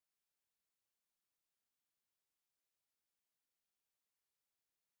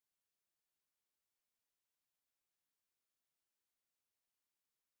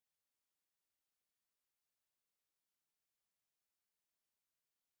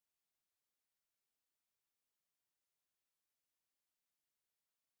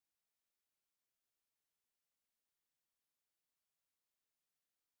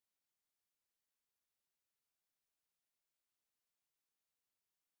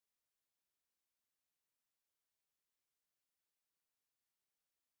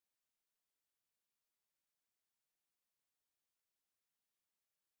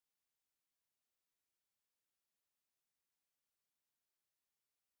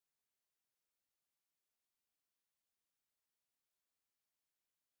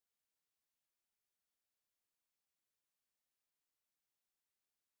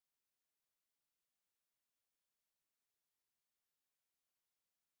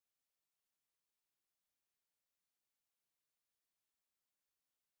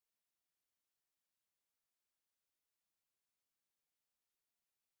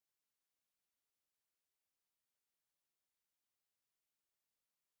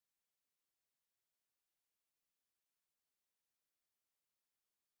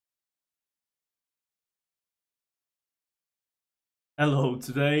Hello,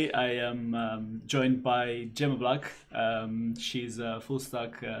 today I am joined by Gemma Black. She's a full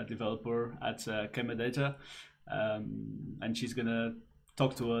stack developer at Kamma Data, and she's gonna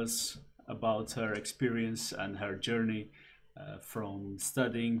talk to us about her experience and her journey from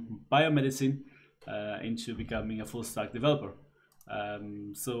studying biomedicine into becoming a full stack developer.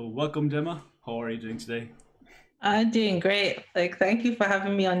 So, welcome, Gemma. How are you doing today? I'm doing great. Thank you for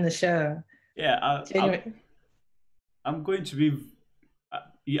having me on the show. Yeah, Genuine. I'm going to be.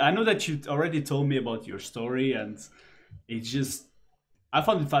 Yeah, I know that you already told me about your story, and it's just I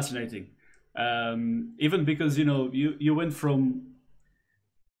found it fascinating. Even because you went from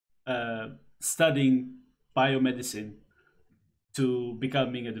uh, studying biomedicine to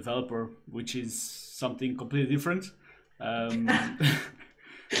becoming a developer, which is something completely different. Um,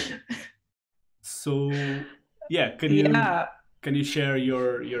 so yeah, Yeah, can you share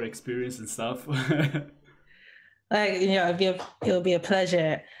your experience and stuff? it'll be a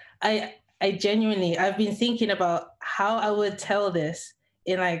pleasure. I genuinely, I've been thinking about how I would tell this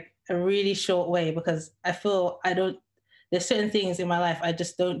in like a really short way because I feel I don't. There's certain things in my life I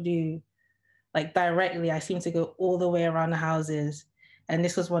just don't do like directly. I seem to go all the way around the houses, and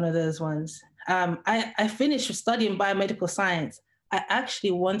this was one of those ones. I finished studying biomedical science. I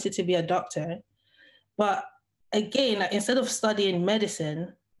actually wanted to be a doctor. But again, instead of studying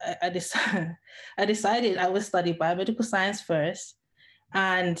medicine, I decided I would study biomedical science first.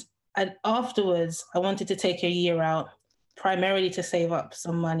 And, and afterwards, I wanted to take a year out, primarily to save up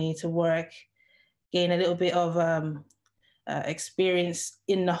some money to work, gain a little bit of experience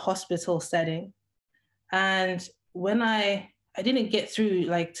in the hospital setting. And when I didn't get through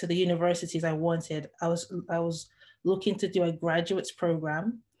like to the universities I wanted, I was looking to do a graduates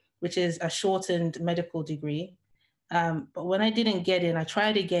program, which is a shortened medical degree. But when I didn't get in, I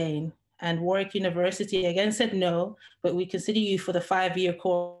tried again, and Warwick University again said no, but we consider you for the 5-year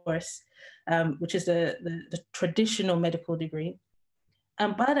course, which is the traditional medical degree.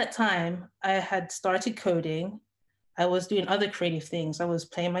 And by that time, I had started coding. I was doing other creative things. I was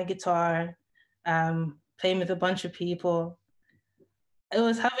playing my guitar, playing with a bunch of people. I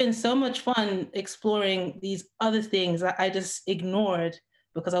was having so much fun exploring these other things that I just ignored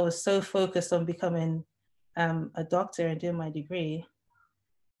because I was so focused on becoming a doctor and doing my degree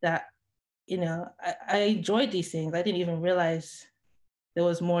that I enjoyed these things. I didn't even realize there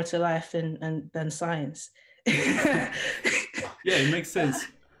was more to life than science. Yeah, it makes sense.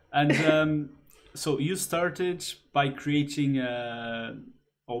 And so you started by creating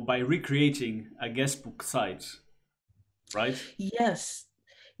or by recreating a guestbook site, right? Yes.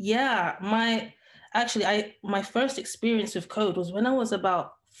 Yeah. My first experience with code was when I was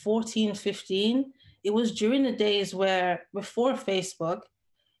about 14, 15. It was during the days where before Facebook,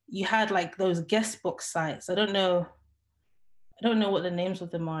 you had like those guest book sites. I don't know what the names of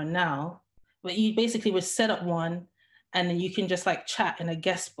them are now, but you basically would set up one and then you can just like chat in a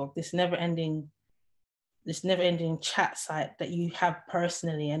guest book, this never ending chat site that you have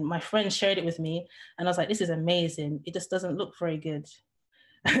personally. And my friend shared it with me and I was like, this is amazing. It just doesn't look very good.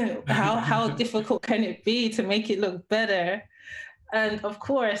 How difficult can it be to make it look better? And of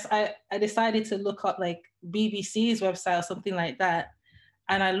course, I decided to look up like BBC's website or something like that.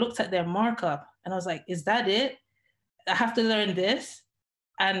 And I looked at their markup and I was like, is that it? I have to learn this.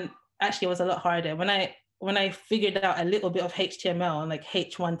 And actually, it was a lot harder. When I figured out a little bit of HTML and like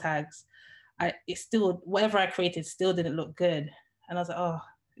H1 tags, it still whatever I created still didn't look good. And I was like, oh,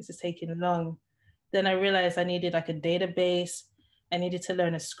 this is taking long. Then I realized I needed like a database. I needed to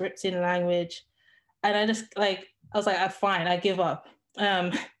learn a scripting language. And I was like, fine, I give up.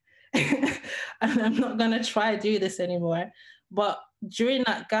 And I'm not gonna try to do this anymore. But during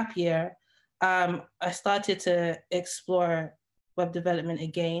that gap year, I started to explore web development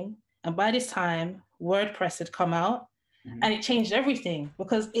again. And by this time, WordPress had come out Mhm. and it changed everything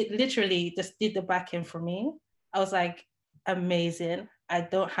because it literally just did the back end for me. I was like, amazing. I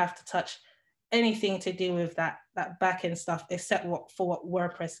don't have to touch anything to do with that back end stuff except what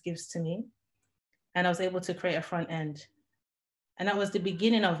WordPress gives to me. And I was able to create a front end. And that was the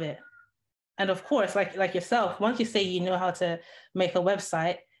beginning of it. And of course, like yourself, once you say you know how to make a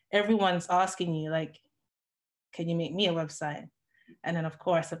website, everyone's asking you, like, can you make me a website? And then of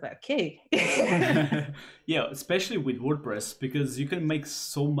course I'm like, okay. Yeah, especially with WordPress because you can make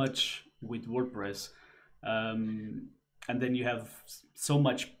so much with WordPress, um, and then you have so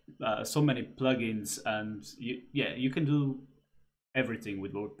many plugins, and yeah, you can do everything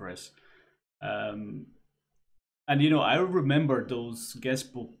with WordPress. Um, and I remember those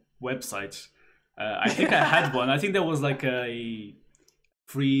guestbook websites. I think I had one. I think there was like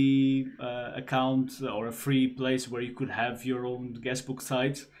free account or a free place where you could have your own guestbook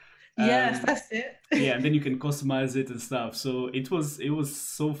site. Yes, Um, that's it. yeah, and then you can customize it and stuff. So it was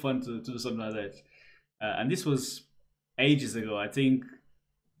so fun to do something like that. And this was ages ago. I think,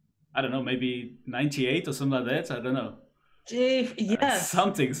 I don't know, maybe 98 or something like that. I don't know. Gee, yes.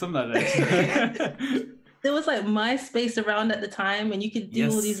 Something like that. There was like MySpace around at the time, and you could do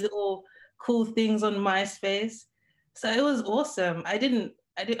all these Yes. little cool things on MySpace. So it was awesome. I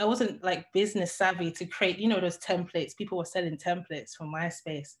wasn't like business savvy to create, those templates. People were selling templates from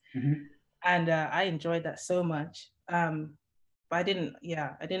MySpace, Mhm. and I enjoyed that so much. But I didn't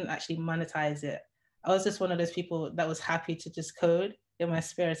actually monetize it. I was just one of those people that was happy to just code in my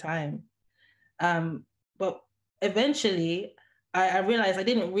spare time. But eventually, I realized I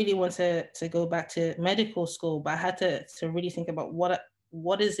didn't really want to go back to medical school, but I had to really think about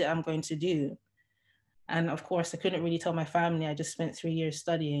what is it I'm going to do. And of course, I couldn't really tell my family. I just spent 3 years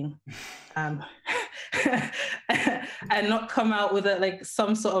studying, um, and not come out with like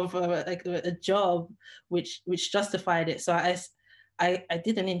some sort of like a job which justified it. So I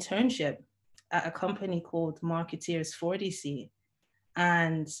did an internship at a company called Marketeers 40C,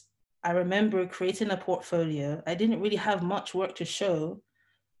 and I remember creating a portfolio. I didn't really have much work to show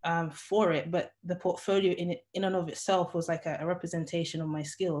for it, but the portfolio in and of itself was like a representation of my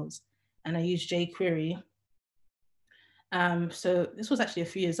skills. And I used jQuery. So this was actually a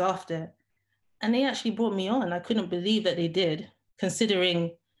few years after, and they actually brought me on. I couldn't believe that they did,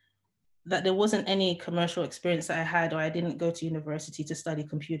 considering that there wasn't any commercial experience that I had, or I didn't go to university to study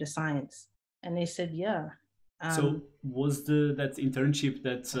computer science. And they said, yeah. So was that internship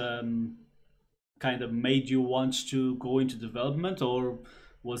that kind of made you want to go into development, or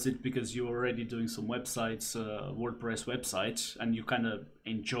was it because you were already doing some websites, WordPress websites, and you kind of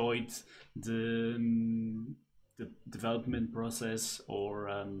enjoyed the development process? Or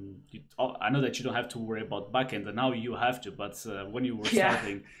I know that you don't have to worry about backend, and now you have to, but when you were Yeah,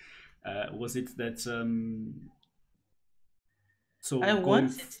 starting, was it that so I going?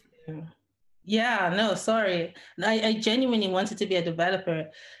 wanted to. Yeah, no, sorry. I genuinely wanted to be a developer.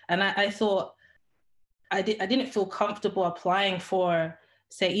 And I thought I didn't feel comfortable applying for,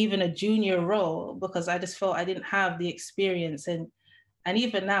 say, even a junior role, because I just felt I didn't have the experience. And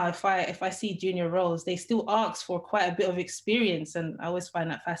even now, if I see junior roles, they still ask for quite a bit of experience. And I always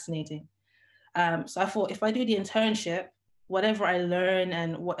find that fascinating. So I thought if I do the internship, whatever I learn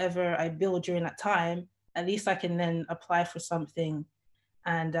and whatever I build during that time, at least I can then apply for something.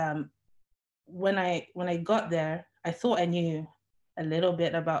 And when I got there, I thought I knew a little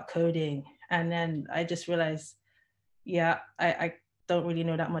bit about coding, and then I just realized, yeah, I don't really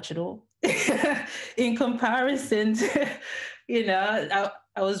know that much at all. In comparison to, I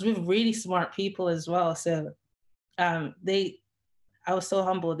was with really smart people as well. So they I was so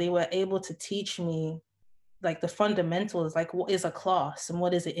humbled. They were able to teach me like the fundamentals, like what is a class and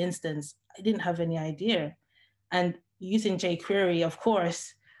what is an instance. I didn't have any idea. And using jQuery, of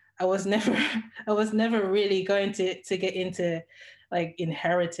course, I was never I was never really going to get into like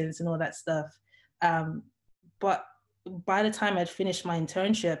inheritance and all that stuff. Um, but by the time I'd finished my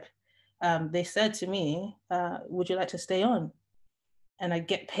internship, they said to me, "Would you like to stay on?" And I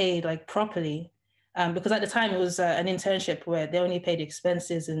get paid like properly, because at the time it was an internship where they only paid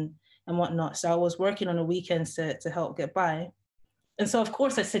expenses and whatnot. So I was working on the weekends to help get by. And so of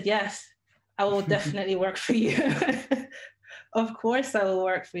course I said yes. I will definitely work for you. Of course I will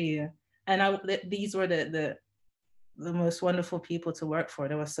work for you. And these were the most wonderful people to work for.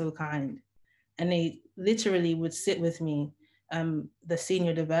 They were so kind, and they literally would sit with me, the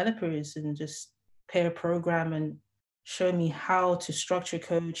senior developers, and just pair program and show me how to structure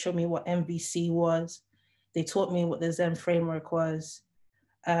code, show me what MVC was. They taught me what the Zen framework was.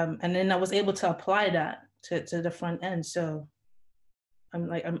 And then I was able to apply that to the front end. So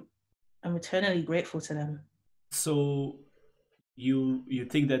I'm eternally grateful to them. So you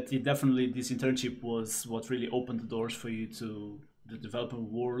think that definitely this internship was what really opened the doors for you to the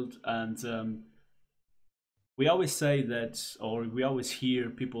development world. And we always say that, or we always hear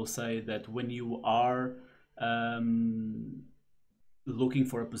people say that when you are um, looking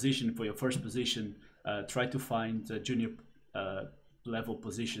for a position, for your first position, try to find a junior uh, level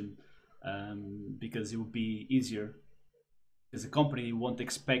position, because it will be easier, because the company won't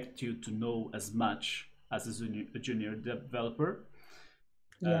expect you to know as much as a junior developer.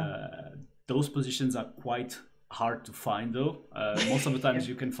 Yeah. uh, those positions are quite hard to find, though. Most of the Yeah. times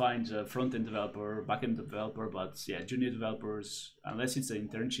you can find a front-end developer, back-end developer, but yeah, junior developers, unless it's an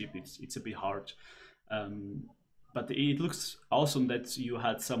internship, it's a bit hard. Um, but it looks awesome that you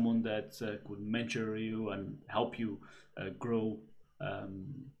had someone that could mentor you and help you grow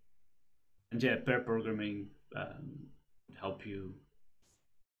And yeah, pair programming help you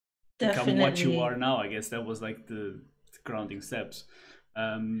become what you are Definitely. now. I guess that was like the grounding steps.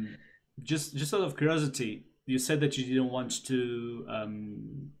 Um, just out of curiosity, you said that you didn't want to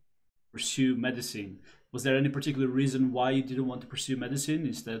pursue medicine. Was there any particular reason why you didn't want to pursue medicine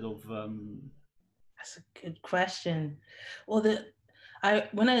instead of? That's a good question. Well,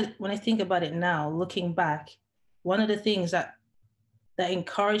 when I think about it now, looking back, one of the things that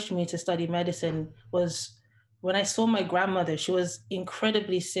encouraged me to study medicine was when I saw my grandmother. She was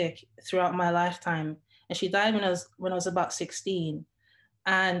incredibly sick throughout my lifetime, and she died when I was about 16.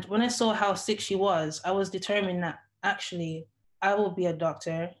 And when I saw how sick she was, I was determined that actually I will be a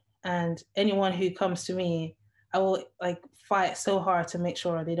doctor, and anyone who comes to me, I will like fight so hard to make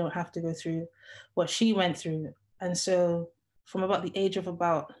sure they don't have to go through what she went through. And so from about the age of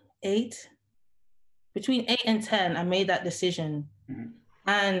about 8, between 8 and 10, I made that decision. Mhm.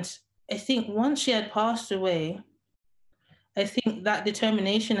 And I think once she had passed away, I think that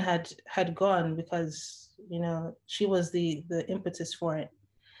determination had gone, because she was the impetus for it.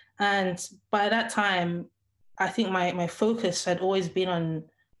 And by that time, I think my focus had always been on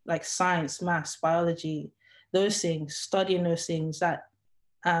like science, maths, biology, those things, studying those things, that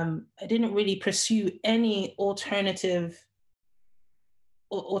I didn't really pursue any alternative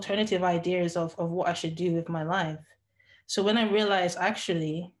ideas of what I should do with my life. So when I realized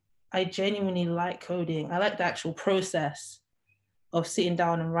actually I genuinely like coding, I like the actual process of sitting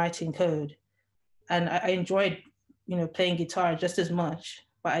down and writing code. And I enjoyed, playing guitar just as much,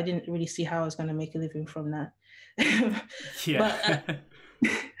 but I didn't really see how I was going to make a living from that. Yeah. but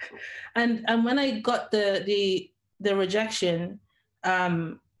and when I got the rejection,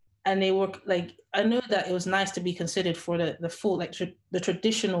 um, and they were like, I know that it was nice to be considered for the full like the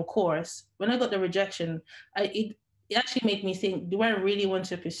traditional course. When I got the rejection, it actually made me think: do I really want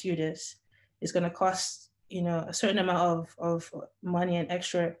to pursue this? It's going to cost a certain amount of money and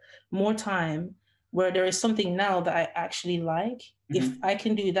extra more time. Where there is something now that I actually like. If Mhm. I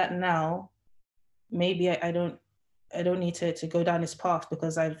can do that now, maybe I don't need to go down this path,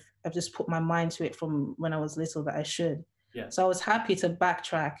 because I've just put my mind to it from when I was little that I should. Yeah. So I was happy to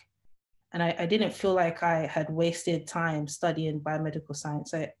backtrack, and I didn't feel like I had wasted time studying biomedical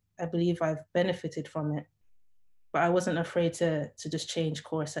science. I believe I've benefited from it, but I wasn't afraid to just change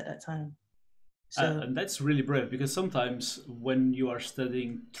course at that time. So And that's really brave, because sometimes when you are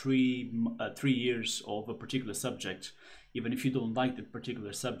studying 3 years of a particular subject, even if you don't like that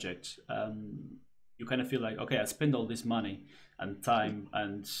particular subject, you kind of feel like, okay, I spend all this money and time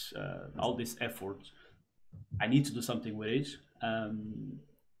and all this effort. I need to do something with it. And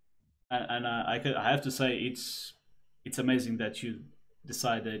I have to say it's amazing that you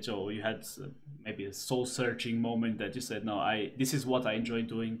decided, or you had maybe a soul searching moment that you said, no, I this is what I enjoy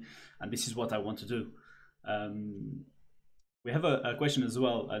doing, and this is what I want to do. um, we have a question as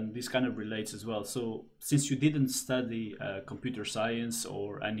well, and this kind of relates as well. So since you didn't study computer science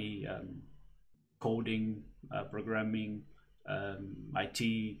or any coding, programming,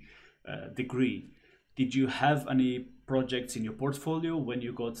 IT degree, did you have any projects in your portfolio when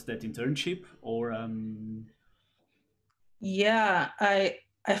you got that internship, or yeah, I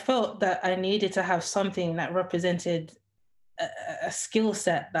felt that I needed to have something that represented a, a skill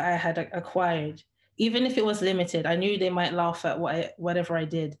set that I had acquired, even if it was limited. I knew they might laugh at whatever I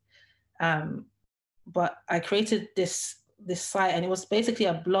did. Um, but I created this site, and it was basically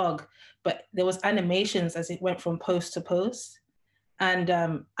a blog, but there was animations as it went from post to post. And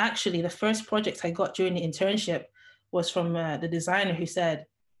actually, the first project I got during the internship was from the designer, who said,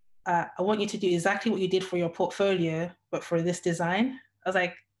 "I want you to do exactly what you did for your portfolio, but for this design." I was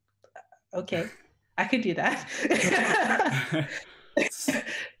like, "Okay, I could do that."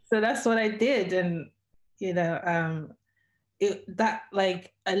 So that's what I did, and you know, that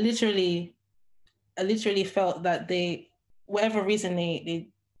like I literally felt that whatever reason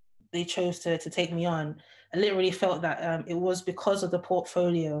they chose to take me on, I literally felt that it was because of the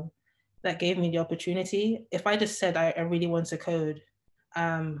portfolio that gave me the opportunity. If I just said I really want to code,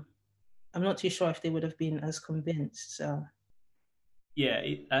 um, I'm not too sure if they would have been as convinced. So yeah,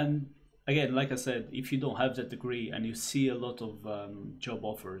 and again, like I said, if you don't have that degree and you see a lot of job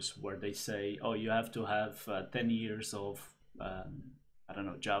offers where they say, oh, you have to have 10 years of I don't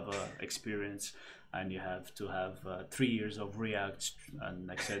know, Java experience, and you have to have 3 years of React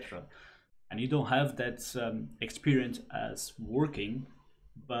and etc., and you don't have that experience as working,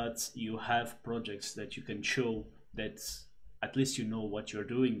 but you have projects that you can show that at least you know what you're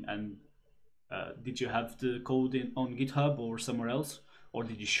doing. And did you have the code on GitHub or somewhere else, or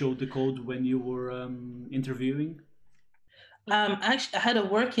did you show the code when you were interviewing? Actually, I had a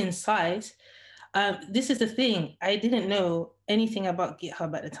working site. This is the thing. I didn't know anything about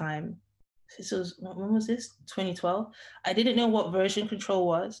GitHub at the time. This was, when was this? 2012. I didn't know what version control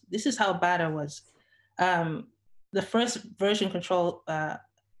was. This is how bad I was. Um, the first version control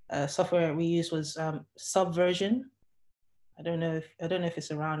software we used was Subversion. I don't know if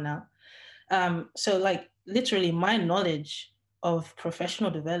it's around now. So like literally my knowledge of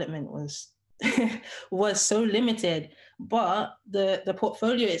professional development was was so limited. But the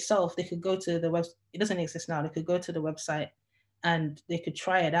portfolio itself, they could go to the web. It doesn't exist now. They could go to the website and they could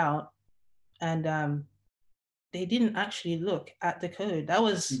try it out, and they didn't actually look at the code. That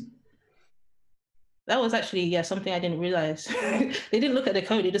was actually, yeah, something I didn't realize. They didn't look at the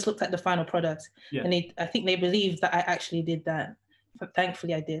code; they just looked at the final product, Yeah. and I think they believed that I actually did that. But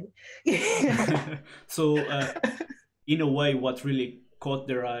thankfully, I did. So, in a way, what really caught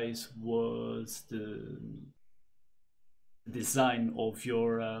their eyes was the design of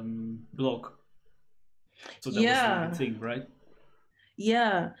your blog. So that was the Yeah, main thing, right?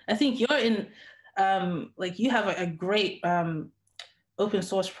 yeah. I think you're in, like you have a great open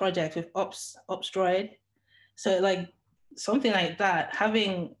source project with Opsdroid. So like something like that,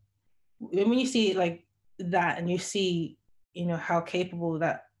 having when you see like that and you see, you know, how capable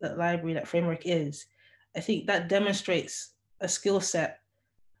that library, that framework is, I think that demonstrates a skill set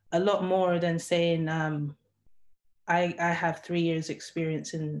a lot more than saying I have 3 years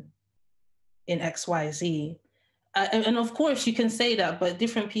experience in XYZ. And of course you can say that, but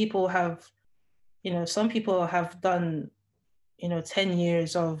different people have, you know, some people have done, you know, 10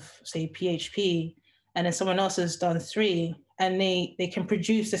 years of say PHP, and then someone else has done 3, and they can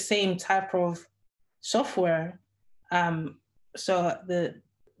produce the same type of software. Um, so the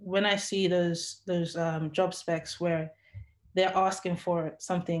when I see those job specs where they're asking for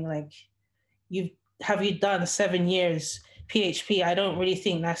something like you've have you done 7 years PHP, I don't really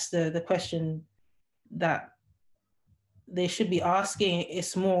think that's the question that they should be asking.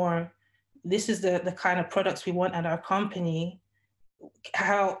 It's more, this is the kind of products we want at our company.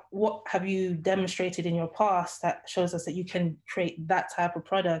 What have you demonstrated in your past that shows us that you can create that type of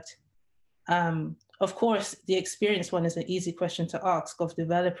product? Of course, the experienced one is an easy question to ask of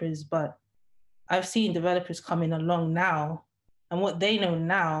developers, but I've seen developers coming along now, and what they know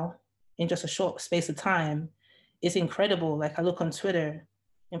now in just a short space of time is incredible. Like I look on Twitter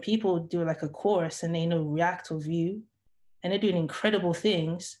and people do like a course and they know React or Vue, and they're doing incredible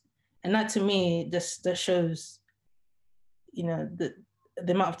things. And that to me just that shows, you know, the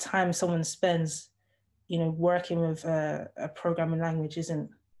amount of time someone spends, you know, working with a programming language isn't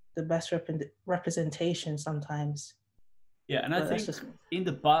the best representation sometimes. Yeah, and I But that's think just in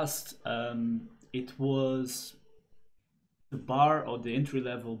the past, it was the bar or the entry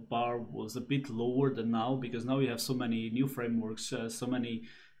level bar was a bit lower than now, because now we have so many new frameworks, so many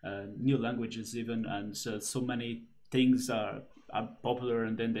new languages even, and so many things are popular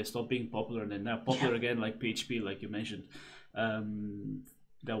and then they stop being popular and then they're popular yeah. again, like PHP, like you mentioned. Um,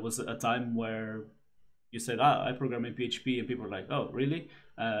 there was a time where you said, I program in PHP, and people were like, oh, really?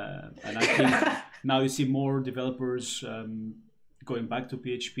 And I think now you see more developers going back to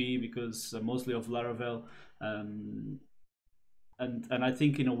PHP because mostly of Laravel. Um, and I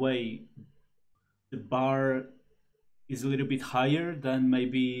think in a way the bar is a little bit higher than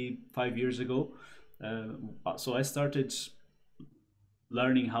maybe 5 years ago. So I started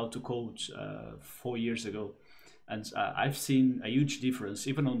learning how to code 4 years ago, and I've seen a huge difference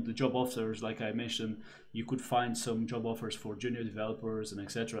even on the job offers. Like I mentioned, you could find some job offers for junior developers and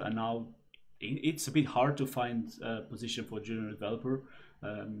etc. And now it's a bit hard to find a position for junior developer,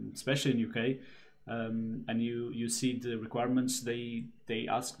 especially in UK. And you see the requirements, they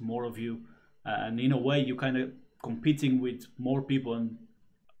ask more of you, and in a way you kind of competing with more people, and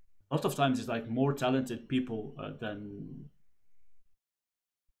a lot of times it's like more talented people than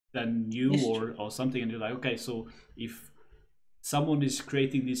you, It's true. or something, and you're like, okay, so if someone is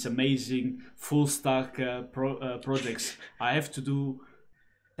creating these amazing full stack projects, I have to do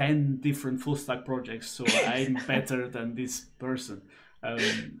 10 different full stack projects, so I'm better than this person.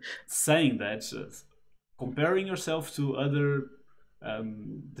 Saying that, comparing yourself to other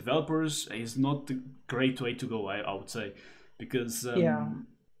developers is not the great way to go, I would say, because Yeah.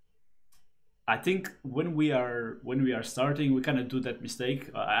 I think when we are starting, we kind of do that mistake.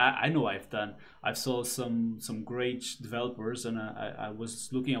 I know I've done. I saw some great developers, and I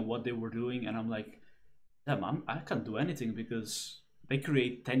was looking at what they were doing, and I'm like, damn, I can't do anything because they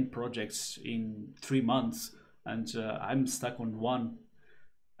create 10 projects in 3 months, and I'm stuck on one.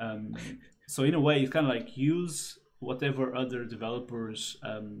 So in a way, it's kind of like use whatever other developers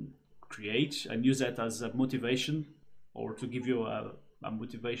create and use that as a motivation or to give you a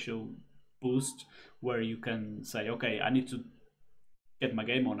motivational boost where you can say, okay, I need to get my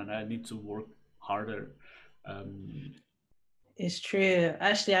game on and I need to work harder. Um, It's true.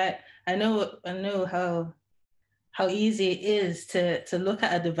 Actually, I know how easy it is to look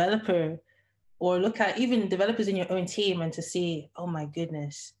at a developer or look at even developers in your own team and to see, oh my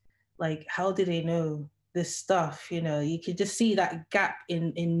goodness, like how do they know this stuff? You know, you could just see that gap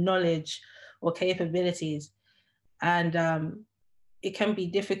in knowledge or capabilities, and it can be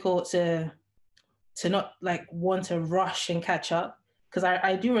difficult to not like want to rush and catch up. Because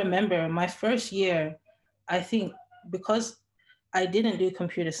I do remember my first year, I think because I didn't do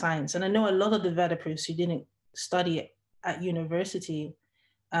computer science, and I know a lot of developers who didn't study at university,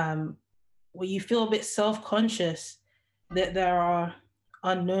 um, where you feel a bit self-conscious that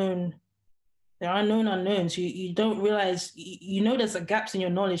unknown there are known unknowns. You don't realize, you know there's gaps in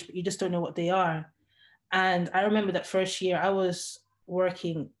your knowledge, but you just don't know what they are. And I remember that first year I was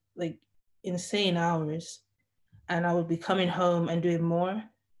working like insane hours, and I would be coming home and doing more,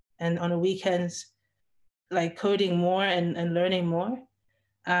 and on the weekends like coding more and learning more.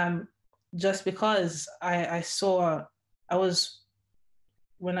 Um, just because I saw, I was,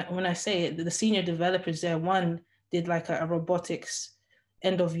 when I say it, the senior developers there, one did like a robotics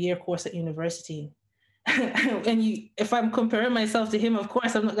end of year course at university. And if I'm comparing myself to him, of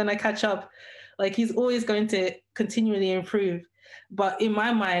course I'm not going to catch up. Like he's always going to continually improve. But in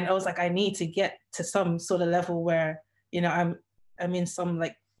my mind, I was like, I need to get to some sort of level where, I'm in some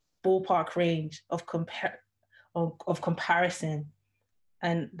like ballpark range of comparison.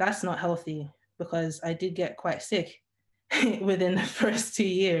 And that's not healthy, because I did get quite sick within the first 2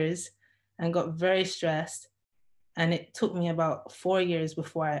 years and got very stressed. And it took me about 4 years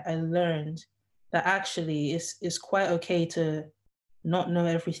before I learned that actually it's quite okay to not know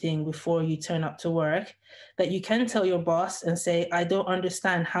everything before you turn up to work, that you can tell your boss and say, I don't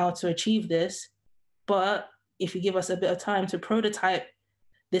understand how to achieve this, but if you give us a bit of time to prototype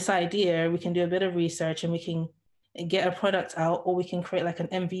this idea, we can do a bit of research and we can get a product out, or we can create like an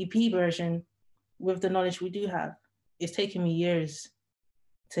MVP version with the knowledge we do have. It's taken me years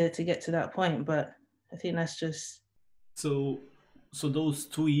to get to that point, but I think that's just. so, so those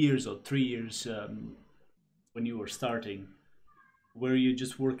 2 years or 3 years when you were starting, were you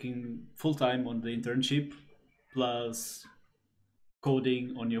just working full time on the internship, plus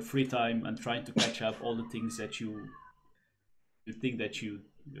coding on your free time and trying to catch up all the things that you think that you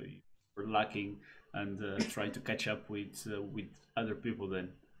were lacking, and trying to catch up with other people then?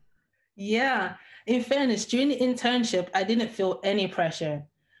 Yeah, in fairness, during the internship, I didn't feel any pressure,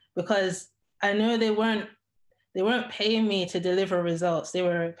 because I know they weren't paying me to deliver results. They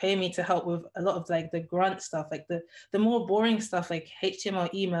were paying me to help with a lot of like the grunt stuff, like the more boring stuff, like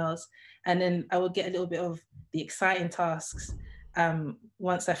HTML emails, and then I would get a little bit of the exciting tasks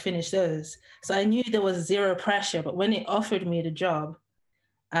once I finished those. So I knew there was zero pressure. But when they offered me the job,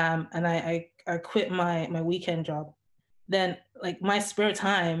 and I quit my weekend job, then like my spare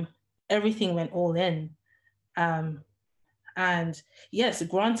time, everything went all in. Um, and yes,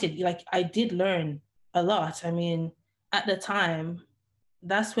 granted, like I did learn a lot. I mean, at the time,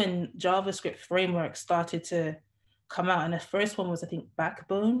 that's when JavaScript frameworks started to come out. And the first one was, I think,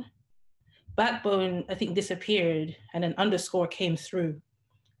 Backbone. Backbone, I think, disappeared, and then Underscore came through.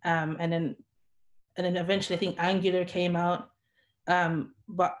 And then eventually I think Angular came out.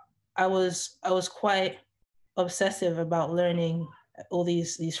 But I was quite obsessive about learning all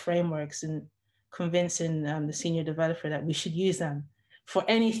these frameworks and convincing the senior developer that we should use them for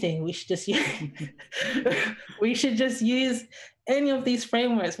anything. We should just use, we should just use any of these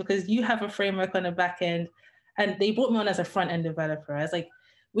frameworks, because you have a framework on the back end. And they brought me on as a front end developer. I was like,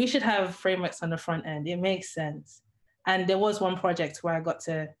 we should have frameworks on the front end. It makes sense. And there was one project where I got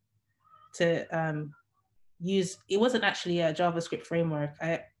to use. It wasn't actually a JavaScript framework.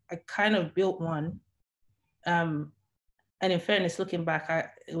 I kind of built one. Um, and in fairness, looking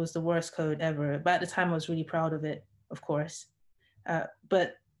back, it was the worst code ever. But at the time, I was really proud of it, of course.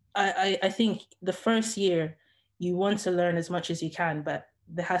 But I think the first year, you want to learn as much as you can, but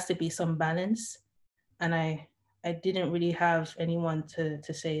there has to be some balance. And I didn't really have anyone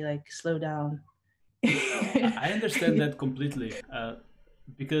to say like, slow down. I understand that completely,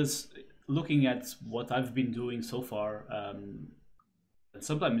 because looking at what I've been doing so far,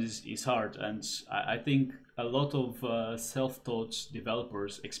 sometimes it's hard, and I think a lot of self-taught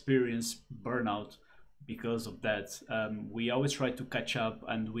developers experience burnout because of that. We always try to catch up,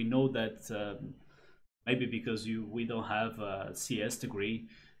 and we know that maybe because we don't have a CS degree,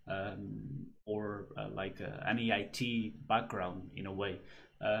 or like any IT background in a way,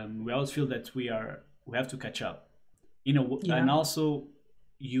 we always feel that we have to catch up. Yeah. and also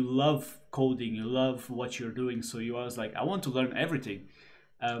you love coding, you love what you're doing, so you always like, I want to learn everything.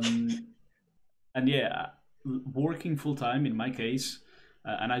 um, and yeah, working full time in my case,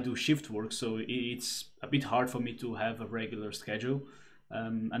 and I do shift work, so it's a bit hard for me to have a regular schedule.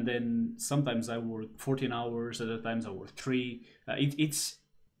 And then sometimes I work 14 hours, other times I work three. It's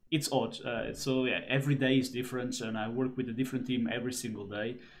odd. So yeah, every day is different, and I work with a different team every single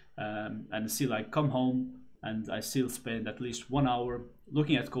day. And still, I come home and I still spend at least 1 hour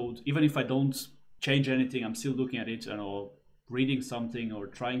looking at code, even if I don't change anything. I'm still looking at it, or reading something, or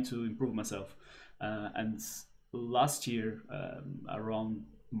trying to improve myself. And last year, around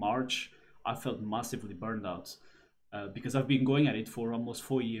March, I felt massively burned out, because I've been going at it for almost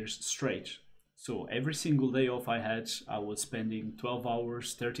 4 years straight. So every single day off I had, I was spending 12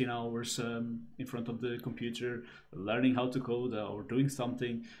 hours, 13 hours in front of the computer, learning how to code, or doing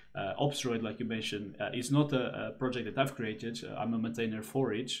something. Opsroid, like you mentioned, is not a project that I've created. I'm a maintainer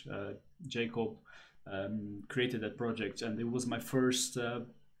for it. Jacob created that project, and it was my first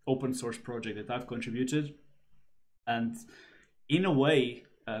open source project that I've contributed. And in a way,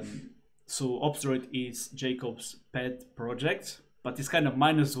 so Opsroid is Jacob's pet project, but it's kind of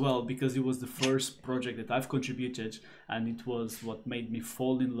mine as well, because it was the first project that I've contributed, and it was what made me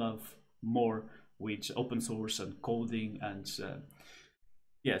fall in love more with open source and coding, and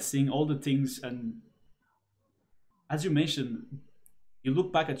yeah, seeing all the things. And as you mentioned, you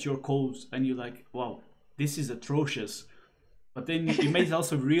look back at your codes and you're like, wow, this is atrocious. But then you may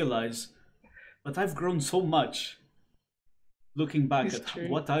also realize, but I've grown so much looking back It's at true.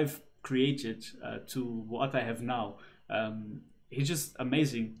 what I've created to what I have now. It's just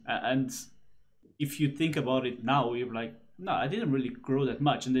amazing. And if you think about it now, you're like, no, I didn't really grow that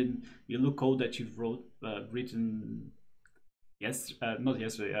much. And then you look code that you've written, yes, not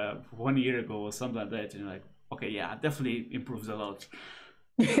yesterday, 1 year ago or something like that, and you're like, okay, yeah, it definitely improves a lot.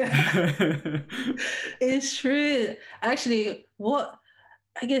 It's true. Actually, what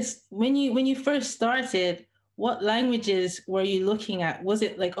I guess when you first started, what languages were you looking at? Was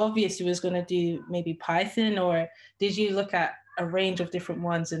it like obvious you was going to do maybe Python, or did you look at a range of different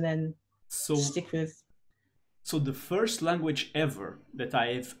ones and then so stick with? so the first language ever that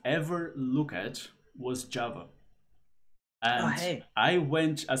I've ever looked at was Java. Oh, And hey. I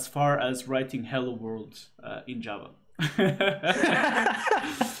went as far as writing "Hello World" in Java.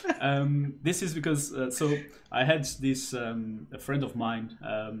 This is because so I had this a friend of mine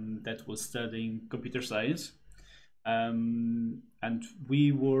that was studying computer science, and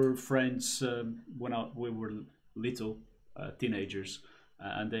we were friends when we were little teenagers,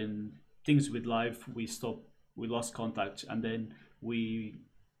 and then things with life, we lost contact, and then we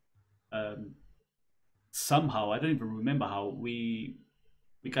um, somehow, I don't even remember how, we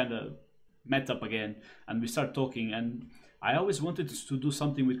kind of met up again, and we started talking. And I always wanted to do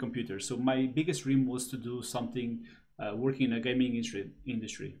something with computers, so my biggest dream was to do something working in a gaming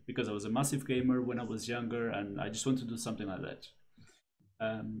industry, because I was a massive gamer when I was younger, and I just wanted to do something like that.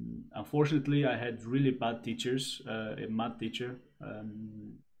 Unfortunately, I had really bad teachers, a math teacher,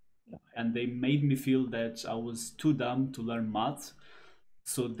 and they made me feel that I was too dumb to learn math.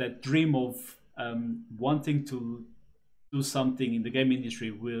 So that dream of wanting to do something in the game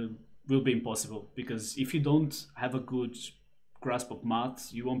industry will be impossible, because if you don't have a good grasp of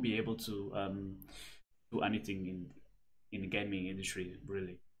math, you won't be able to do anything in the gaming industry,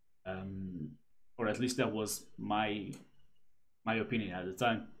 really. Um, or at least that was my opinion at the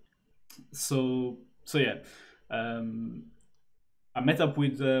time. So yeah, um, I met up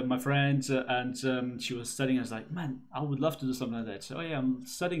with my friend, and she was studying. I was like, man, I would love to do something like that. So yeah, I'm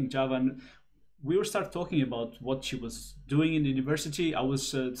studying Java, and we were start talking about what she was doing in the university. I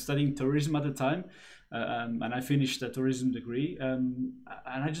was studying tourism at the time, and I finished a tourism degree. And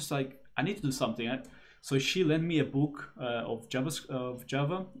I just like, I need to do something. So she lent me a book of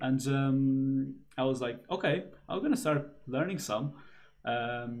Java, and I was like, okay, I'm gonna start learning some.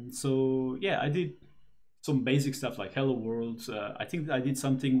 So yeah, I did some basic stuff like Hello World. I think I did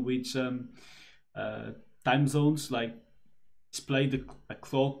something with uh, time zones, like display a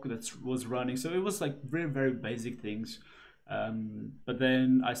clock that was running. So it was like very, very basic things. But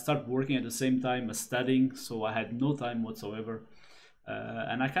then I started working at the same time as studying, so I had no time whatsoever.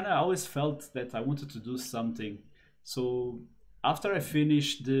 And I kind of always felt that I wanted to do something. So after I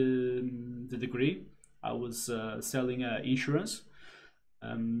finished the degree, I was selling insurance.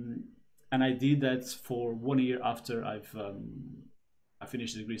 Um, and I did that for 1 year after I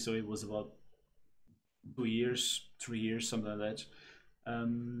finished the degree. So it was about 2 years, 3 years, something like that.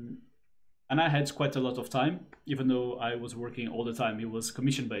 Um, and I had quite a lot of time, even though I was working all the time. It was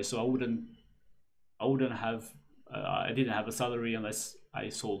commission based, so I wouldn't have I didn't have a salary unless I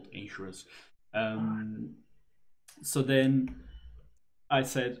sold insurance. So then I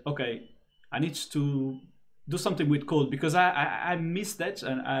said, okay, I need to do something with code because I missed that,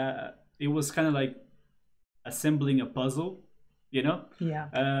 and it was kind of like assembling a puzzle, you know.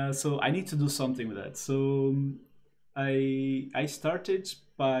 Yeah. So I need to do something with that. So I started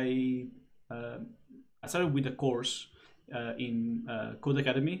by I started with a course in Code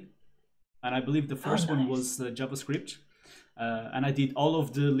Academy, and I believe the Oh, first one nice. was JavaScript. And I did all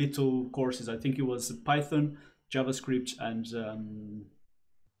of the little courses. I think it was Python, JavaScript, and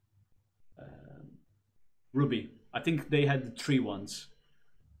Ruby. I think they had the three ones.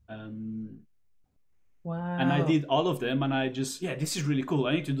 And I Wow. did all of them, and I just, yeah, this is really cool.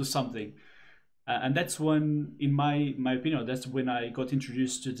 I need to do something. And that's when, in my opinion, that's when I got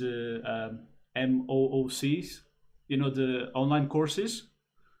introduced to the MOOCs, you know, the online courses.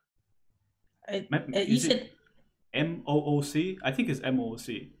 You Is it said, MOOC? I think it's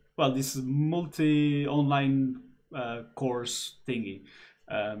MOOC. Well, this multi online course thingy.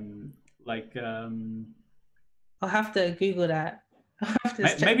 Um, like, I'll have to Google that. I'll have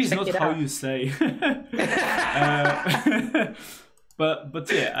to maybe it's check not it how out. you say.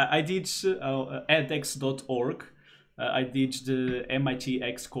 But yeah, I did edX.org. I did the MIT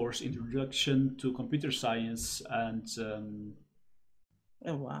X course, Introduction to Computer Science and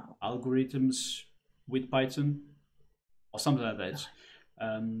Oh, wow. Algorithms with Python, or something like that.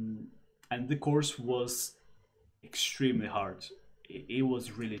 And the course was extremely hard. It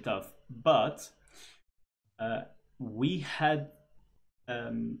was really tough. But we had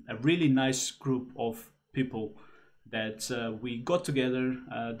a really nice group of people that we got together.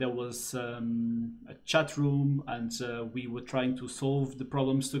 There was a chat room, and we were trying to solve the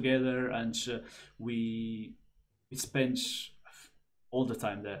problems together, and we spent all the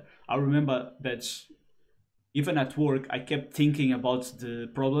time there. I remember that even at work, I kept thinking about the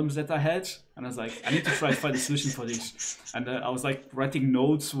problems that I had, and I was like, I need to try to find a solution for this. And I was like writing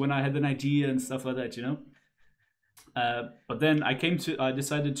notes when I had an idea and stuff like that, you know. But then I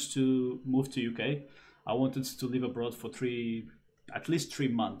decided to move to UK. I wanted to live abroad for at least 3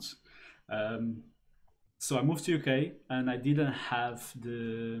 months. So I moved to UK, and I didn't have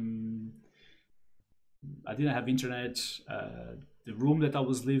internet. The room that I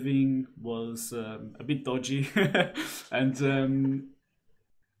was living was a bit dodgy, and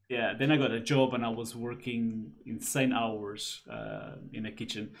yeah, then I got a job, and I was working insane hours in a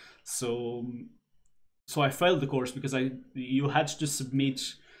kitchen. So I failed the course because you had to submit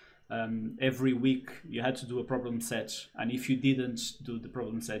every week. You had to do a problem set, and if you didn't do the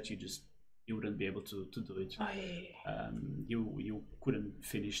problem set, you wouldn't be able to do it. Oy. You couldn't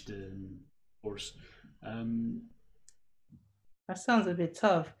finish the course. That sounds a bit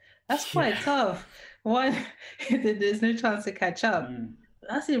tough. That's Yeah. quite tough. One, there's no chance to catch up. Mm,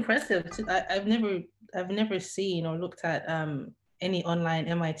 That's impressive. I've never seen or looked at any online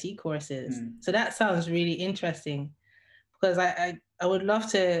MIT courses. mm. So that sounds really interesting because I would love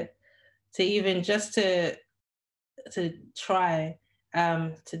to even just to try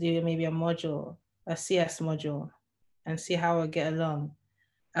to do maybe a CS module, and see how I get along.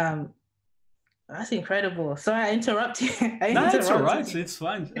 Um, that's incredible. Sorry, I interrupted you. I No, it's all interrupted right. you. It's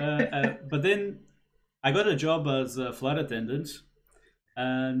fine. But then I got a job as a flight attendant,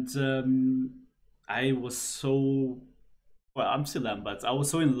 and I was so well. I'm still am, but I was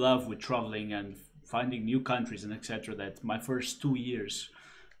so in love with traveling and finding new countries and etc. that my first 2 years,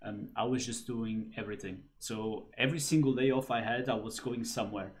 I was just doing everything. So every single day off I had, I was going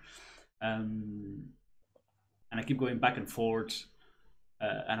somewhere, um, and I keep going back and forth.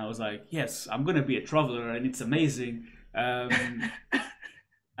 And I was like, yes, I'm gonna be a traveler, and it's amazing. Um,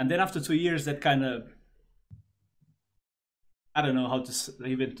 and then after 2 years, that kind of, I don't know how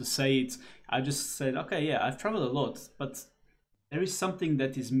even to say it. I just said, okay, yeah, I've traveled a lot, but there is something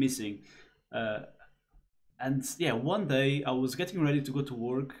that is missing. Uh, and yeah, one day I was getting ready to go to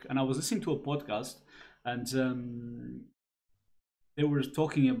work, and I was listening to a podcast, and they were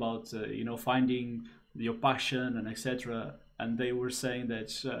talking about finding your passion and etc. And they were saying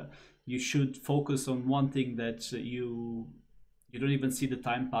that you should focus on one thing that you don't even see the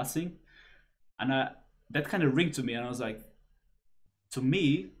time passing. And that kind of ring to me, and I was like, to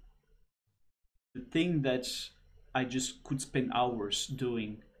me, the thing that I just could spend hours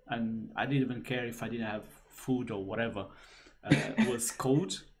doing, and I didn't even care if I didn't have food or whatever, was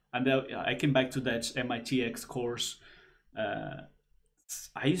code. And then I came back to that MITx course. Uh,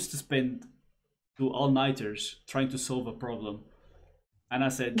 I used to spend two all nighters trying to solve a problem, and I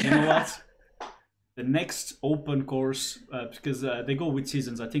said, you know what? the next open course, because they go with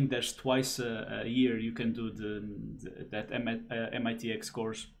seasons. I think there's twice a year you can do that MITx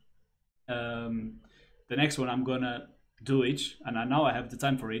course. The next one I'm gonna do it, and now I have the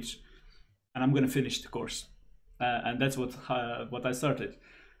time for it, and I'm gonna finish the course, and that's what I started.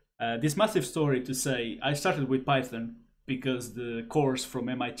 This massive story to say, I started with Python because the course from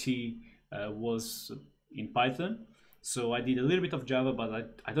MIT was in Python. So I did a little bit of Java,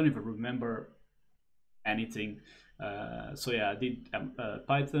 but I don't even remember anything. So yeah, I did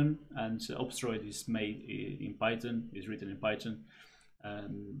Python, and Obstroid is made in Python, is written in Python.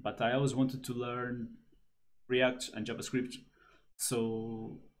 But I always wanted to learn React and JavaScript.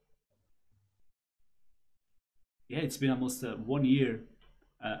 So yeah, it's been almost 1 year,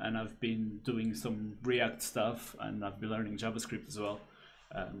 and I've been doing some React stuff, and I've been learning JavaScript as well.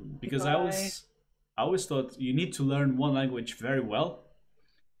 Because I always thought you need to learn one language very well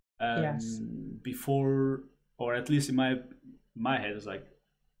before, or at least in my head, it's like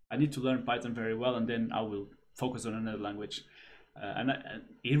I need to learn Python very well, and then I will focus on another language. And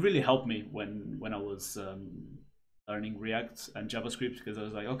it really helped me when I was learning React and JavaScript, because I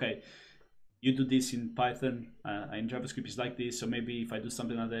was like, okay, you do this in Python, in JavaScript is like this, so maybe if I do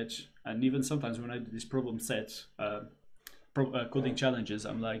something like that, and even sometimes when I do this problem set, coding challenges,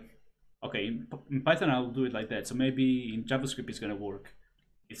 I'm like, okay, in Python I'll do it like that, so maybe in JavaScript it's gonna work.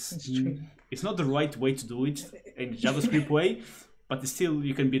 It's not the right way to do it in the JavaScript way, but still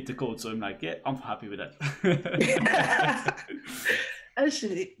you can beat the code. So I'm like, yeah, I'm happy with that.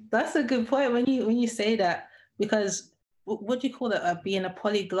 Actually, that's a good point when you say that, because what do you call it? Being a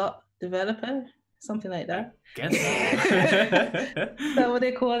polyglot developer, something like that. Guess. Is that what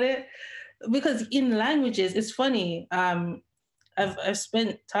they call it? Because in languages, it's funny. I've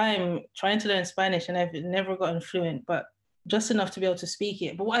spent time trying to learn Spanish, and I've never gotten fluent, but just enough to be able to speak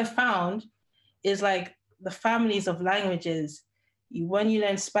it. But what I found is like the families of languages. When you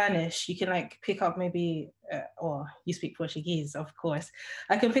learn Spanish, you can like pick up maybe, or you speak Portuguese, of course.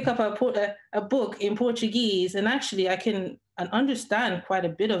 I can pick up a book in Portuguese, and actually I can understand quite a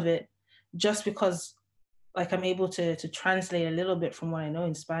bit of it, just because like I'm able to translate a little bit from what I know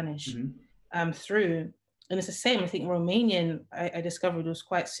in Spanish through. And it's the same. I think Romanian, I discovered, was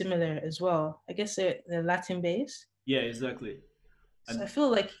quite similar as well. I guess they're Latin based. Yeah, exactly. So I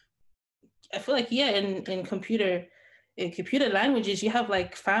feel like yeah, in computer languages, you have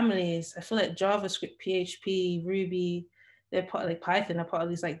like families. I feel like JavaScript, PHP, Ruby, they're part, like Python are part of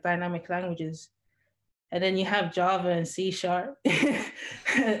these like dynamic languages. And then you have Java and C#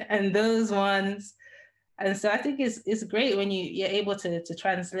 and those ones. And so I think it's great when you're able to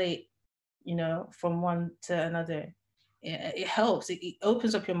translate, you know, from one to another. It helps. It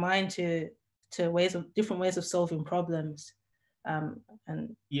opens up your mind to different ways of solving problems.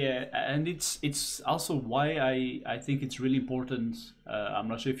 And yeah, and it's also why I think it's really important. I'm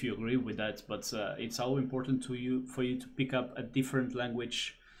not sure if you agree with that, but it's so important for you to pick up a different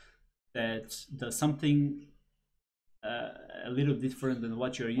language that does something a little different than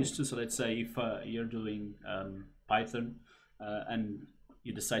what you're used to. So let's say if you're doing Python and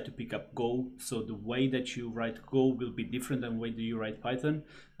you decide to pick up Go, so the way that you write Go will be different than the way that you write Python,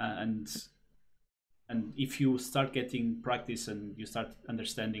 and if you start getting practice and you start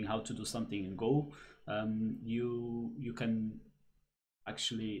understanding how to do something in Go, you can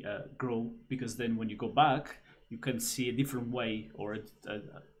actually grow, because then when you go back, you can see a different way, or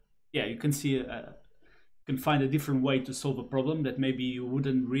you can see can find a different way to solve a problem that maybe you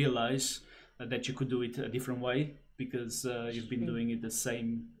wouldn't realize that you could do it a different way, because you've been doing it the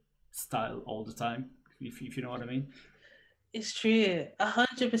same style all the time, if you know what I mean. It's true.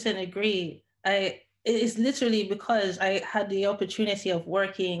 100% agree. It's literally because I had the opportunity of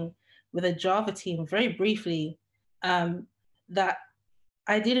working with a Java team very briefly, that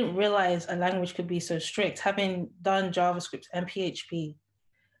I didn't realize a language could be so strict, having done JavaScript and PHP.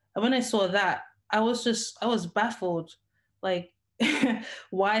 And when I saw that, I was baffled, like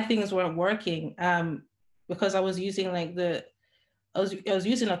why things weren't working. Because I was using like I was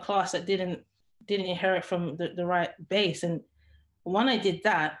using a class that didn't inherit from the right base. And when I did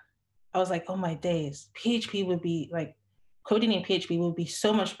that, I was like, oh my days, PHP would be like, coding in PHP would be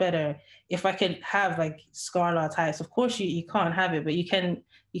so much better if I could have like Scala types. Of course you can't have it, but you can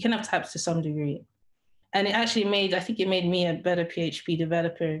have types to some degree. And it actually made me a better PHP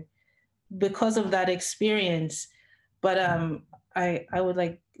developer because of that experience. But I would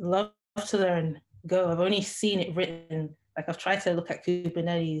like love to learn Go. I've only seen it written. Like I've tried to look at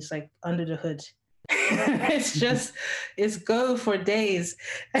Kubernetes like under the hood. it's Go for days.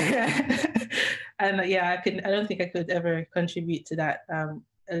 And yeah, I don't think I could ever contribute to that.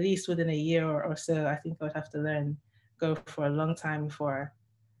 at least within a year or so, I think I would have to go for a long time before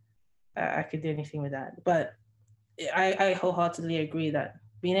I could do anything with that. But I wholeheartedly agree that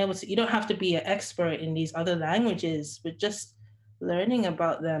being able to, you don't have to be an expert in these other languages, but just learning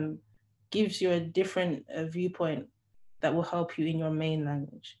about them gives you a different viewpoint that will help you in your main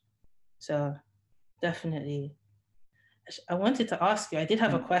language. So definitely. I wanted to ask you, I did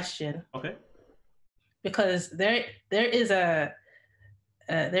have a question. Okay. Because there is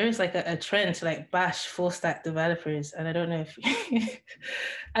like a trend to like bash full stack developers, and I don't know if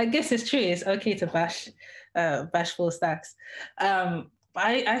I guess it's true. It's okay to bash full stacks. But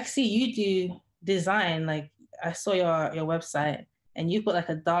I see you do design. Like I saw your website, and you've got like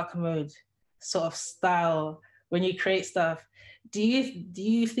a dark mode sort of style when you create stuff. Do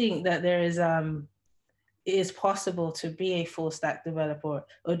you think that there is it is possible to be a full stack developer,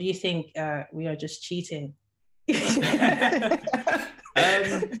 or do you think we are just cheating? I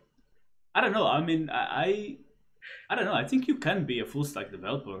don't know. I mean, I don't know. I think you can be a full stack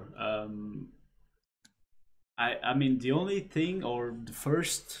developer. I mean, the only thing, or the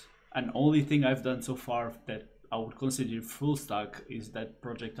first and only thing I've done so far that I would consider full stack is that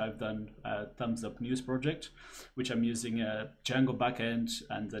project I've done, Thumbs Up News project, which I'm using a Django backend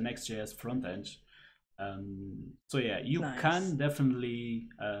and the Next.js frontend. So yeah, you can definitely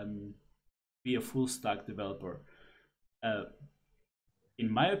be a full stack developer.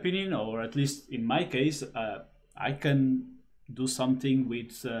 In my opinion, or at least in my case, I can do something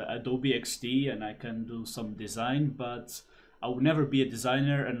with Adobe XD and I can do some design, but I would never be a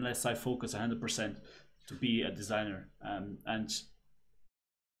designer unless I focus 100% to be a designer. And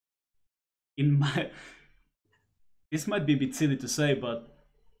in my, this might be a bit silly to say, but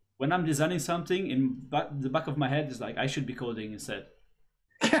when I'm designing something, in the back of my head is like, I should be coding instead.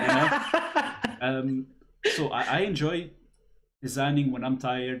 You know? So I enjoy designing when I'm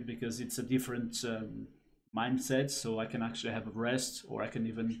tired because it's a different mindset. So I can actually have a rest, or I can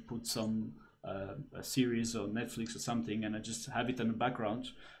even put some a series on Netflix or something, and I just have it in the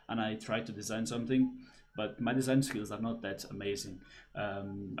background and I try to design something. But my design skills are not that amazing.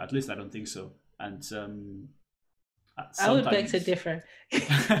 At least I don't think so. And I would beg to differ.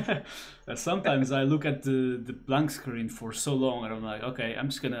 Sometimes I look at the blank screen for so long and I'm like, okay, I'm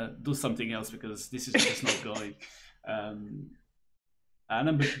just gonna do something else because this is just not going. And I'm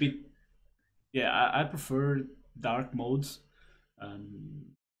a bit, yeah, I prefer dark modes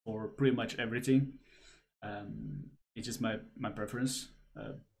for pretty much everything. It's just my preference.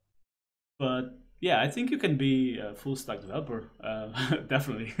 But yeah, I think you can be a full stack developer,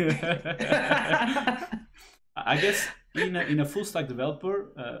 definitely. I guess in a full stack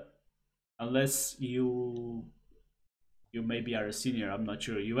developer, unless you maybe are a senior, I'm not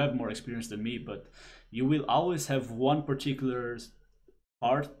sure. You have more experience than me, but you will always have one particular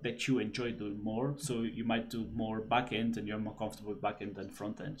part that you enjoy doing more. So you might do more backend, and you're more comfortable with backend than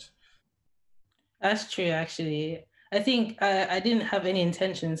front end. That's true, actually. I think I didn't have any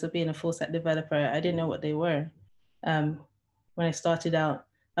intentions of being a full stack developer. I didn't know what they were when I started out.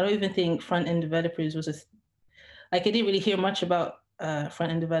 I don't even think front end developers was like I didn't really hear much about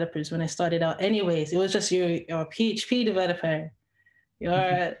front end developers when I started out. Anyways, it was just you're a PHP developer,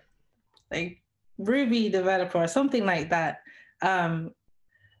 you're like Ruby developer or something like that.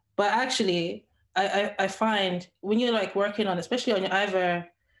 But actually, I find when you're like working on, especially on either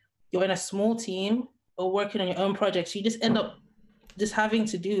you're in a small team or working on your own projects, you just end up just having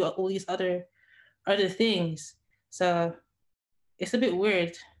to do all these other things. So it's a bit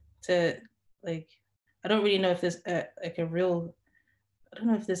weird to like. I don't really know if there's like a real. I don't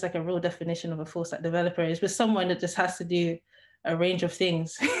know if there's like a real definition of a full stack developer. It's just someone that just has to do a range of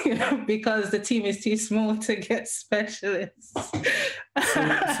things, you know, because the team is too small to get specialists.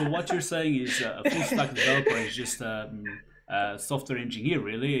 So what you're saying is a full stack developer is just a software engineer,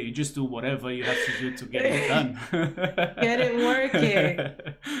 really. You just do whatever you have to do to get it done. Get it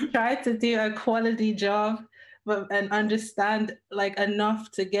working. Try to do a quality job, and understand like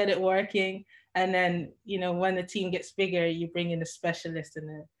enough to get it working. And then, you know, when the team gets bigger, you bring in the specialist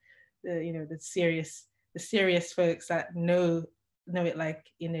and the you know, the serious folks that know it like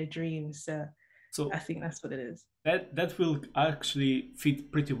in their dreams. So I think that's what it is. That will actually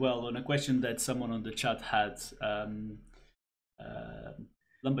fit pretty well on a question that someone on the chat had.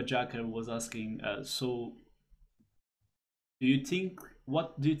 Lumberjacker was asking, so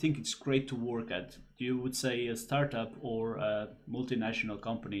what do you think it's great to work at? You would say a startup or a multinational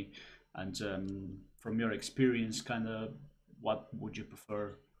company? And from your experience, kind of what would you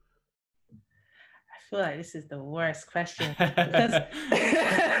prefer? I feel like this is the worst question because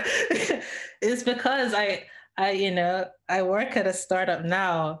it's because I work at a startup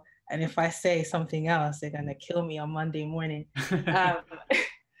now, and if I say something else, they're gonna kill me on Monday morning. Um,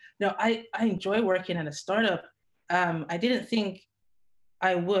 no, I enjoy working at a startup. I didn't think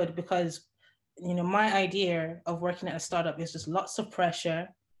I would because, my idea of working at a startup is just lots of pressure,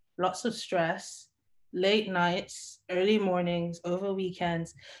 lots of stress, late nights, early mornings, over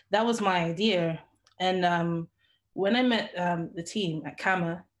weekends. That was my idea. And when I met the team at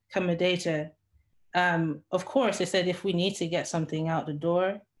Kamma Data, of course, they said if we need to get something out the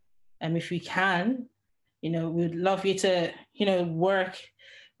door, and if we can, we'd love you to, work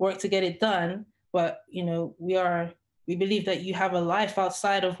to get it done. But we believe that you have a life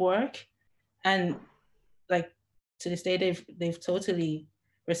outside of work, and like to this day, they've totally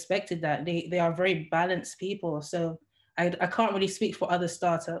respected that. They are very balanced people. So I can't really speak for other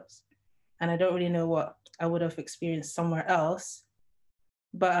startups, and I don't really know what I would have experienced somewhere else.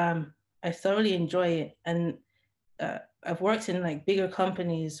 But I thoroughly enjoy it, and I've worked in like bigger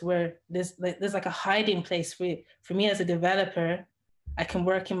companies where there's like a hiding place for me as a developer. I can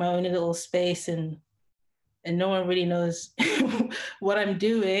work in my own little space, and no one really knows what I'm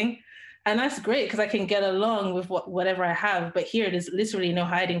doing, and that's great because I can get along with whatever I have. But here, there's literally no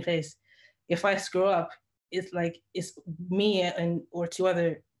hiding place. If I screw up, it's like it's me and or two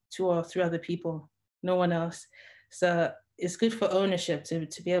or three other people, no one else. So it's good for ownership to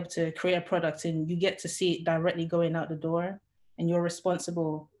be able to create a product and you get to see it directly going out the door, and you're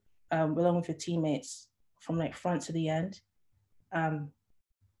responsible along with your teammates from like front to the end. Um,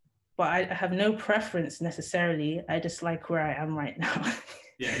 but I have no preference necessarily. I just like where I am right now.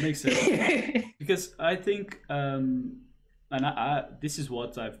 Yeah, it makes sense. Because I think, and this is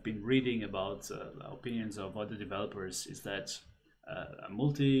what I've been reading about opinions of other developers, is that a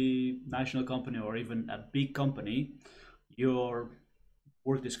multinational company or even a big company, your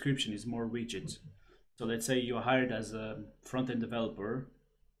work description is more rigid. So let's say you're hired as a front-end developer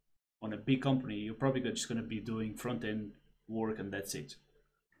on a big company, you're probably just going to be doing front-end work and that's it.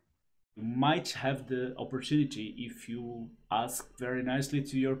 You might have the opportunity if you ask very nicely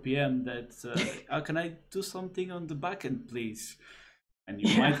to your PM that, can I do something on the backend, please? And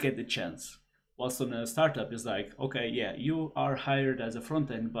you might get the chance. Whilst on a startup, it's like, okay, yeah, you are hired as a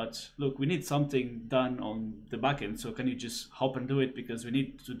front end, but look, we need something done on the backend. So can you just hop and do it because we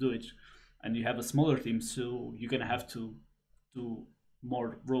need to do it? And you have a smaller team, so you're gonna have to do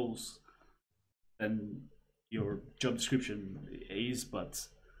more roles than your job description is, but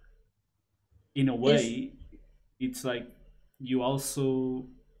in a way, it's like you also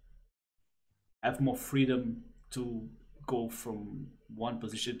have more freedom to go from one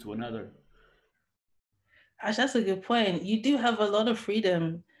position to another. Ash, that's a good point. You do have a lot of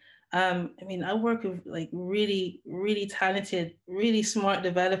freedom. I mean, I work with like really, really talented, really smart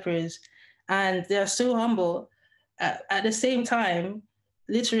developers, and they're so humble. At the same time,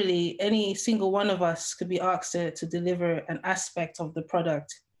 literally any single one of us could be asked to deliver an aspect of the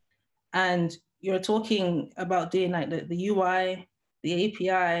product. And you're talking about doing like the UI, the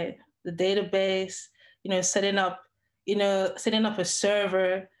API, the database, setting up a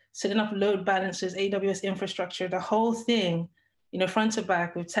server, setting up load balancers, AWS infrastructure, the whole thing, front to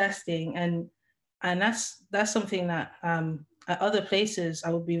back with testing. And that's something that at other places I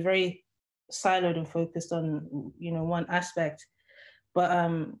would be very siloed and focused on, one aspect. But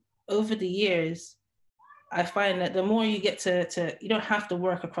over the years, I find that the more you get to you don't have to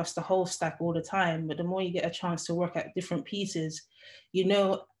work across the whole stack all the time, but the more you get a chance to work at different pieces,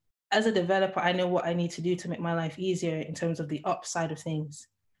 as a developer, I know what I need to do to make my life easier in terms of the upside of things.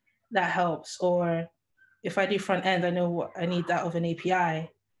 That helps. Or if I do front end, I know what I need out of an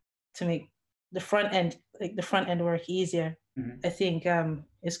API to make the front end work easier. Mm-hmm. I think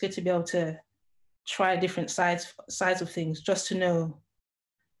it's good to be able to try different sides of things just to know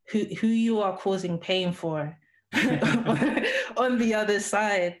who you are causing pain for on the other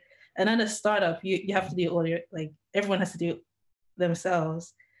side. And at a startup, you have to do all everyone has to do it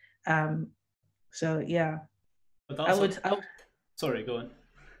themselves. So yeah, but also, I would sorry, go on.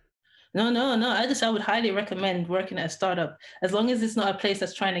 No. I would highly recommend working at a startup, as long as it's not a place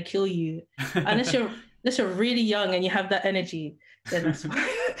that's trying to kill you. Unless you're really young and you have that energy, then that's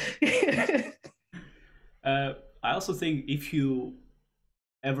fine. I also think if you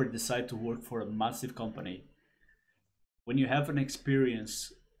ever decide to work for a massive company, when you have an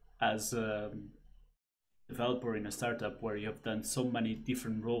experience as a developer in a startup where you have done so many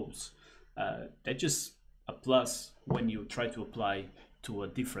different roles, that's just a plus when you try to apply to a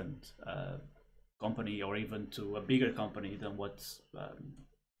different company or even to a bigger company than what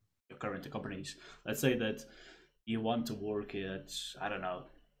your current company is. Let's say that you want to work at, I don't know,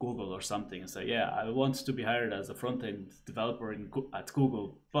 Google or something and say, yeah, I want to be hired as a front-end developer at Google,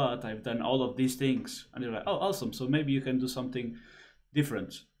 but I've done all of these things. And they're like, oh, awesome. So maybe you can do something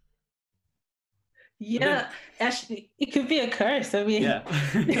different. Yeah, actually, it could be a curse. I mean, yeah.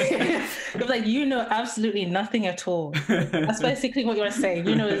 it's like, you know, absolutely nothing at all. That's basically what you're saying.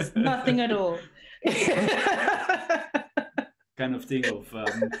 You know, there's nothing at all. Kind of thing of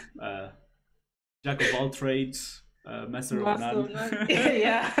jack of all trades, master of none.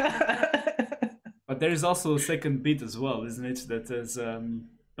 Yeah. But there is also a second bit as well, isn't it? That there's a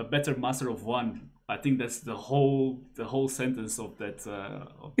better master of one. I think that's the whole sentence of that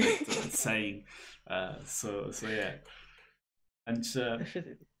saying. So yeah, and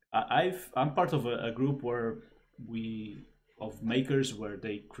I'm part of a group where of makers where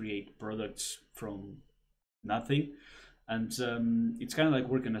they create products from nothing, and it's kind of like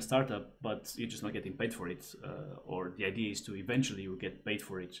working a startup, but you're just not getting paid for it. Or the idea is to eventually you get paid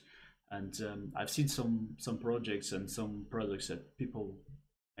for it. And I've seen some projects and some products that people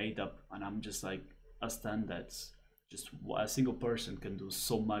made up, and I'm just like astounded that just a single person can do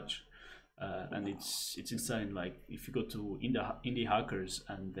so much. And it's insane. Like if you go to indie hackers,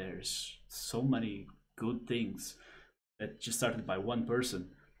 and there's so many good things that just started by one person.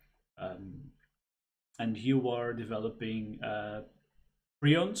 And you are developing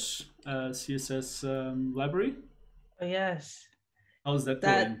Prion's CSS library. Oh, yes. How's that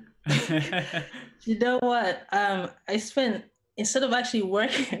going? You know what? I spent, instead of actually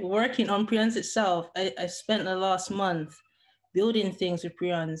working on Prions itself, I spent the last month building things with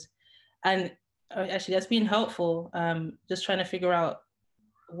Prions. And actually, that's been helpful. Just trying to figure out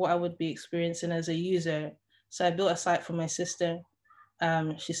what I would be experiencing as a user. So I built a site for my sister.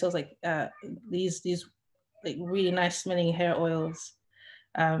 She sells like these like really nice smelling hair oils.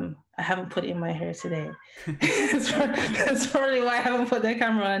 I haven't put it in my hair today. That's probably why I haven't put the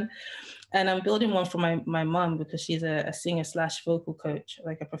camera on. And I'm building one for my mom, because she's a singer / vocal coach,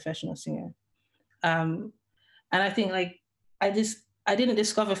 like a professional singer. And I think like I didn't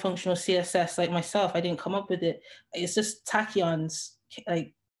discover functional CSS like myself. I didn't come up with it. It's just tachyons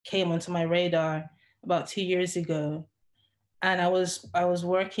like came onto my radar about 2 years ago. And I was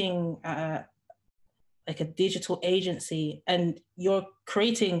working at like a digital agency, and you're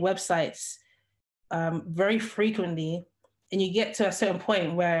creating websites very frequently, and you get to a certain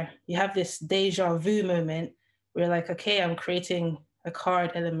point where you have this deja vu moment where you're like, okay, I'm creating a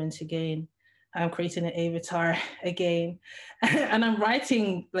card element again. I'm creating an avatar again. And I'm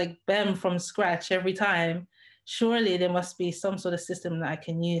writing like BEM from scratch every time. Surely there must be some sort of system that I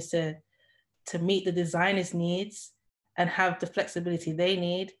can use to meet the designer's needs and have the flexibility they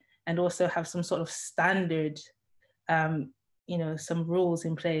need, and also have some sort of standard, some rules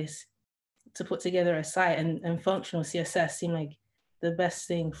in place to put together a site. And functional CSS seemed like the best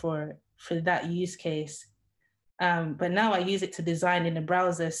thing for that use case. But now I use it to design in the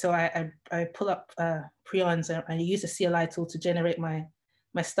browser. So I pull up Prions, and I use the CLI tool to generate my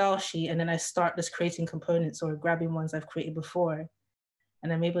style sheet, and then I start just creating components or grabbing ones I've created before,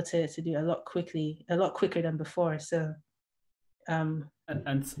 and I'm able to do a lot quicker than before. So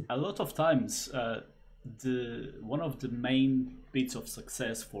and a lot of times one of the main bits of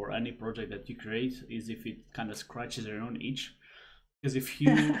success for any project that you create is if it kind of scratches your own itch. Because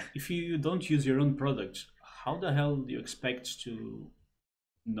if you don't use your own product, how the hell do you expect to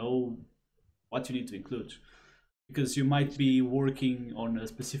know what you need to include? Because you might be working on a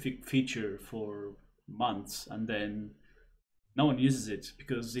specific feature for months, and then no one uses it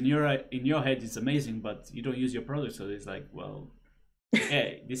because in your head it's amazing, but you don't use your product. So it's like, well,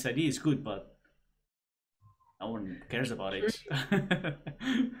 yeah, this idea is good, but no one cares about it. I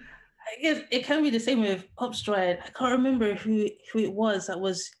guess it can be the same with Upstride. I can't remember who it was that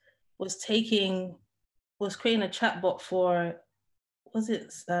was creating a chatbot for, was it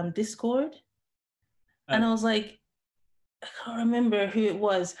Discord? And I was like, I can't remember who it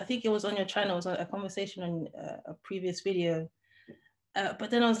was. I think it was on your channel. It was a conversation on a previous video. But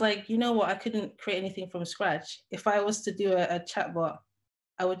then I was like, you know what? I couldn't create anything from scratch. If I was to do a chatbot,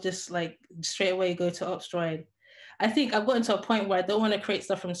 I would just like straight away go to Upstride. I think I've gotten to a point where I don't want to create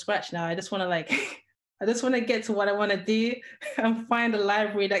stuff from scratch now. I just want to get to what I want to do and find a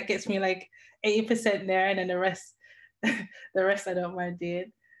library that gets me like 80% there, and then the rest I don't mind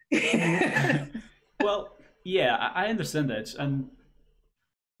doing. Well, yeah, I understand that. And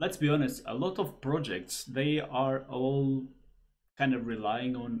let's be honest, a lot of projects, they are all kind of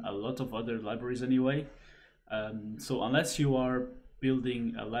relying on a lot of other libraries anyway. So unless you are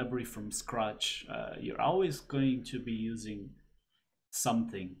building a library from scratch, you're always going to be using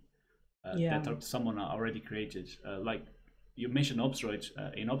something that someone already created. Like you mentioned Obstroid.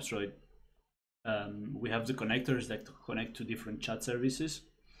 In Obstroid, we have the connectors that connect to different chat services.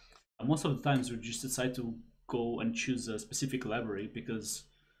 And most of the times we just decide to go and choose a specific library because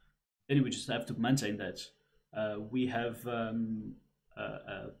then we just have to maintain that. We have a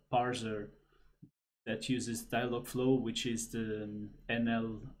parser that uses Dialogflow, which is the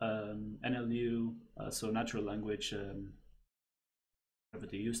NLU, so natural language, whatever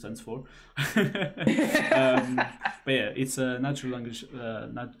the U stands for. But yeah, it's a natural language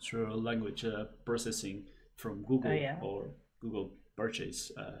processing from Google or Google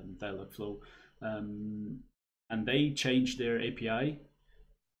purchase Dialogflow, and they changed their API,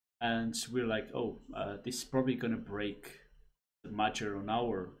 and we're like, oh, this is probably gonna break the matcher on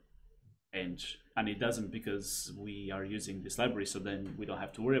our end, and it doesn't because we are using this library, so then we don't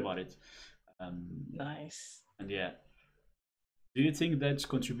have to worry about it. Nice. And yeah, do you think that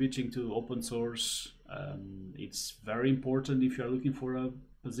contributing to open source it's very important if you are looking for a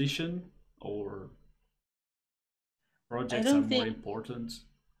position, or projects are more important?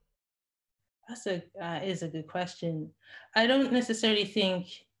 That's is a good question. I don't necessarily think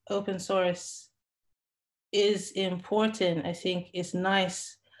open source is important. I think it's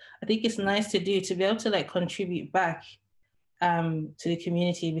nice. I think it's nice to be able to like contribute back to the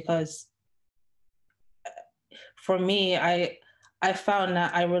community, because for me, I found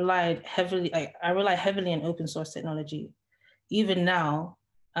that I rely heavily on open source technology. Even now,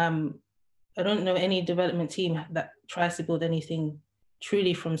 I don't know any development team that tries to build anything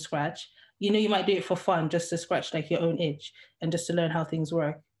truly from scratch. You might do it for fun, just to scratch like your own itch and just to learn how things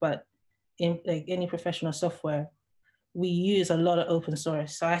work. But in like any professional software, we use a lot of open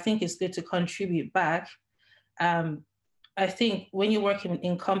source. So I think it's good to contribute back. I think when you're working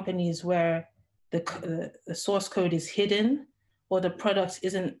in companies where the source code is hidden or the product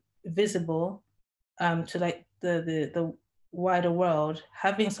isn't visible to like the wider world,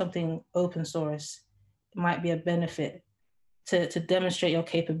 having something open source might be a benefit to demonstrate your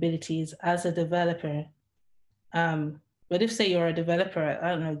capabilities as a developer. But if, say, you're a developer at, I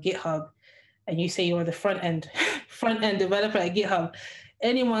don't know, GitHub, and you say you're the front end developer at GitHub,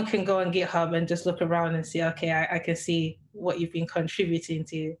 anyone can go on GitHub and just look around and see, okay, I can see what you've been contributing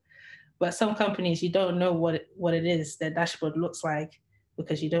to. But some companies, you don't know what it is their dashboard looks like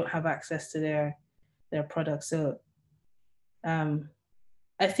because you don't have access to their products. So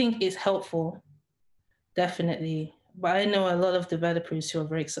I think it's helpful, definitely. But I know a lot of developers who are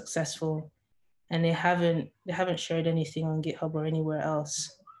very successful and they haven't shared anything on GitHub or anywhere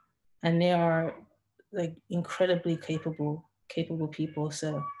else. And they are like incredibly capable people.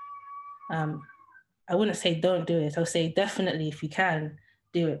 So I wouldn't say don't do it. I'll say definitely, if you can,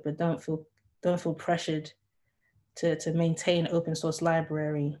 do it, but don't feel pressured to maintain open source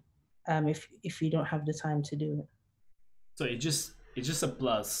library if you don't have the time to do it. So it's just a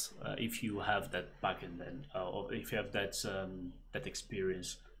plus if you have that backend then, or if you have that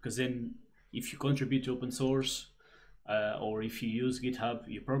experience, because then if you contribute to open source or if you use GitHub,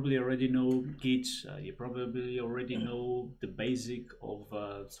 you probably already know Git, you probably already know the basic of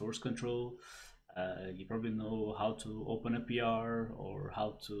source control, you probably know how to open a PR or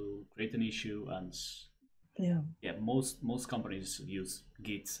how to create an issue, and yeah, most companies use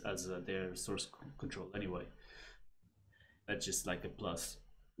Git as their source control anyway. That's just like a plus.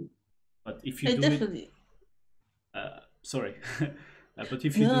 But if you do it, sorry, but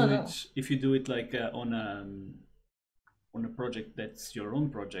if you do it like on a project that's your own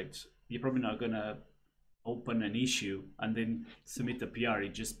project, you're probably not gonna open an issue and then submit a PR. You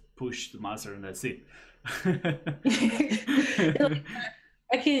just push the master and that's it.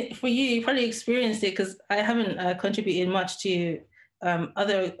 I can, for you probably experienced it because I haven't contributed much to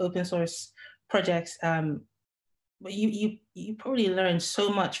other open source projects. But you probably learn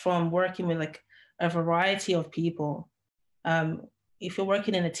so much from working with like a variety of people. If you're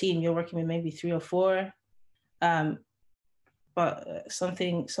working in a team, you're working with maybe 3 or 4. But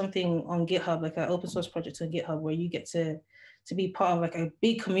something on GitHub, like an open source project on GitHub, where you get to be part of like a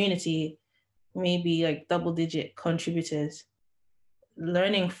big community, maybe like double-digit contributors,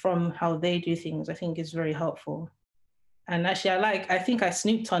 learning from how they do things, I think is very helpful. And actually, I think I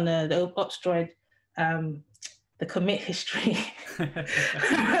snooped on the Obstroid, the commit history.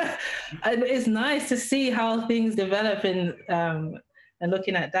 And it's nice to see how things develop and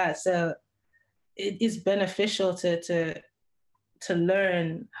looking at that. So it is beneficial to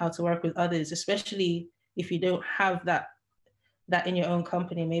learn how to work with others, especially if you don't have that in your own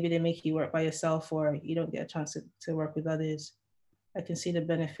company. Maybe they make you work by yourself or you don't get a chance to work with others. I can see the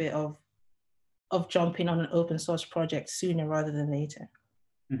benefit of jumping on an open source project sooner rather than later.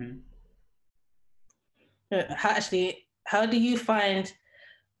 Mm-hmm. Actually, how do you find,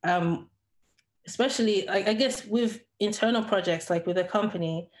 especially I guess with internal projects, like with a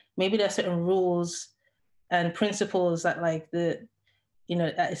company, maybe there are certain rules and principles that like that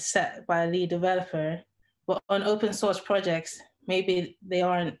is set by a lead developer, but on open source projects, maybe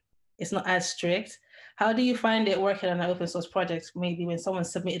it's not as strict. How do you find it working on an open source project? Maybe when someone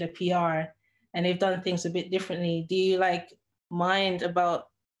submitted a PR and they've done things a bit differently, do you like mind about,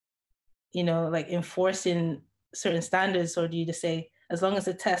 like enforcing certain standards, or do you just say, as long as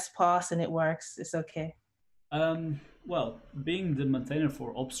the test pass and it works, it's okay? Well, being the maintainer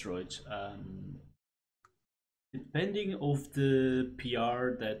for Obstroid, depending of the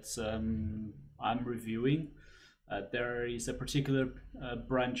PR that I'm reviewing, there is a particular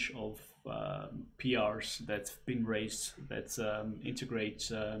branch of PRs that's been raised that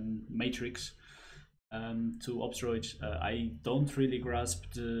integrate Matrix to Obstroid. I don't really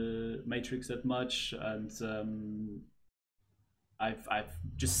grasp the Matrix that much, and I've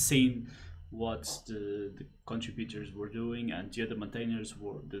just seen what the contributors were doing and the other maintainers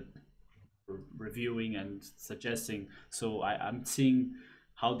were reviewing and suggesting. So I'm seeing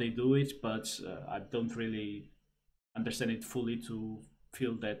how they do it, but I don't really understand it fully to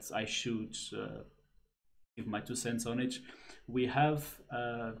feel that I should give my 2 cents on it. We have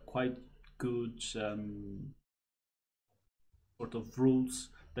quite good sort of rules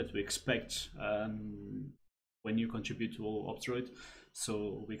that we expect when you contribute to Obstroid.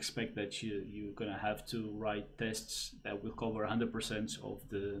 So we expect that you're gonna have to write tests that will cover 100% of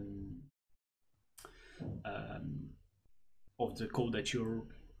the code that you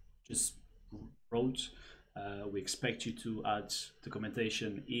just wrote. We expect you to add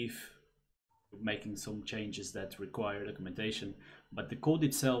documentation if you're making some changes that require documentation, but the code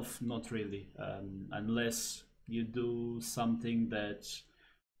itself, not really, unless you do something that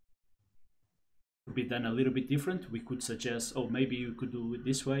could be done a little bit different. We could suggest, oh, maybe you could do it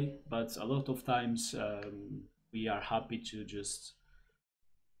this way, but a lot of times we are happy to just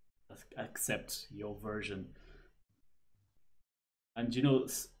accept your version. And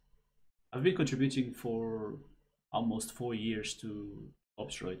I've been contributing for almost 4 years to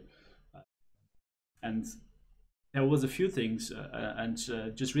Obstroid, and there was a few things, and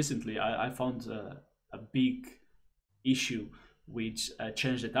just recently I found a big issue with a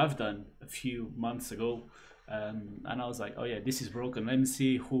change that I've done a few months ago, and I was like, oh yeah, this is broken. Let me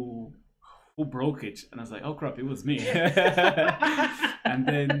see who broke it, and I was like, oh crap, it was me. And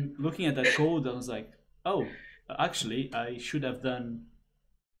then looking at that code, I was like, oh, actually, I should have done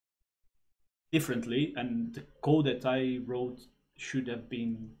differently, and the code that I wrote should have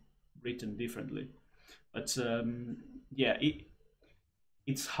been written differently. But yeah,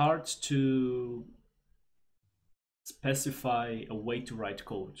 it's hard to specify a way to write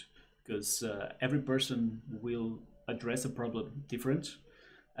code because every person will address a problem different.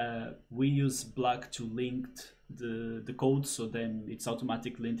 We use Black to link the code, so then it's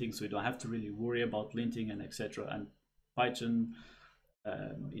automatic linting, so you don't have to really worry about linting and etc. And Python,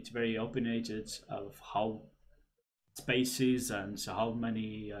 it's very opinionated of how spaces and how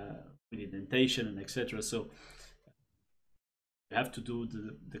many indentation and etc. So you have to do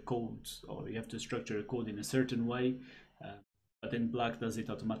the code, or you have to structure a code in a certain way, but then Black does it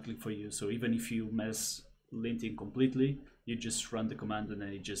automatically for you. So even if you mess linting completely, you just run the command and then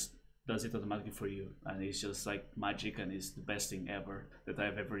it just does it automatically for you, and it's just like magic, and it's the best thing ever that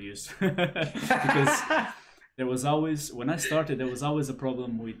I've ever used. Because there was always, when I started, there was always a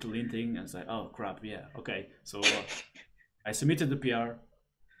problem with linting. I was like, oh crap, yeah, okay. So I submitted the PR,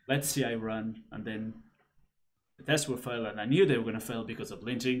 let's see, I run, and then the tests will fail, and I knew they were going to fail because of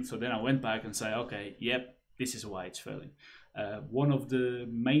linting. So then I went back and said, okay, yep, this is why it's failing. One of the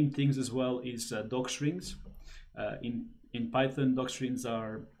main things as well is doc strings. In Python, doc strings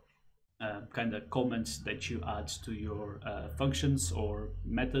are kind of comments that you add to your functions or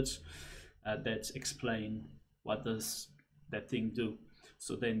methods that explain what does that thing do.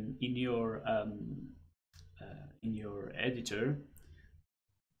 So then in your editor,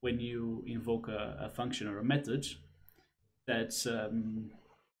 when you invoke a function or a method, that's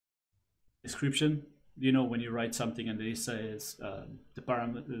description. When you write something and it says the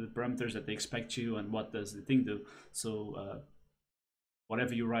parameters that they expect you and what does the thing do. So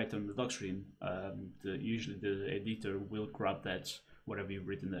whatever you write on the docstring, usually the editor will grab that, whatever you've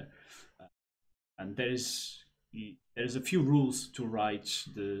written there. And there's a few rules to write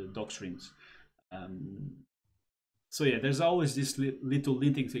the docstrings. So yeah, there's always these little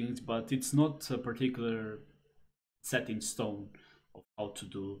linting things, but it's not a particular set in stone of how to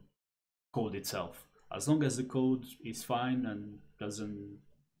do code itself. As long as the code is fine and doesn't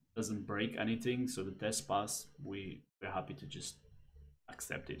doesn't break anything, so the test pass, we're happy to just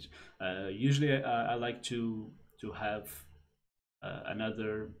accept it. Usually, I like to have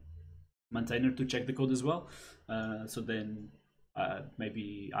another maintainer to check the code as well. So then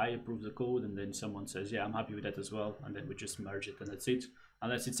maybe I approve the code, and then someone says, "Yeah, I'm happy with that as well," and then we just merge it, and that's it.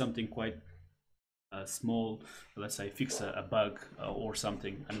 Unless it's something quite small, let's say fix a bug or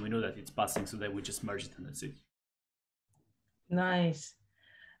something, and we know that it's passing, so then we just merge it, and that's it. Nice.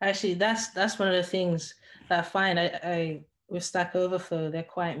 Actually, that's one of the things that I find. I with Stack Overflow, they're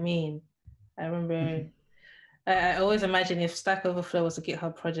quite mean. I remember. I always imagine if Stack Overflow was a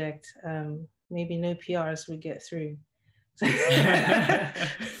GitHub project, maybe no PRs would get through.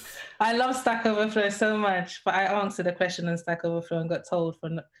 I love Stack Overflow so much, but I answered a question on Stack Overflow and got told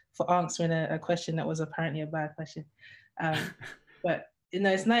for answering a question that was apparently a bad question. But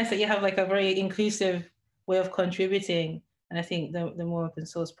it's nice that you have like a very inclusive way of contributing, and I think the more open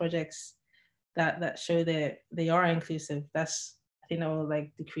source projects that show that they are inclusive, I think that will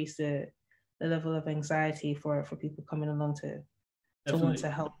like decrease the level of anxiety for people coming along to want to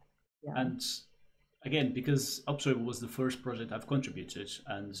help. Yeah. And again, because Upswell was the first project I've contributed,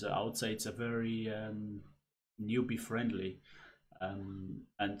 and I would say it's a very newbie friendly.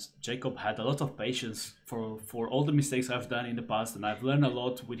 And Jacob had a lot of patience for all the mistakes I've done in the past, and I've learned a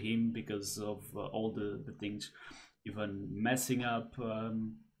lot with him because of all the things, even messing up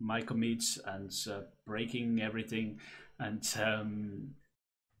my commits and breaking everything, and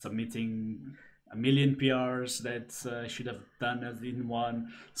submitting a million PRs that I should have done as in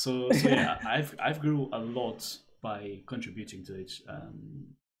one. So yeah, I've grew a lot by contributing to it.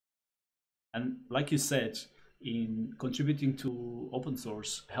 And like you said, in contributing to open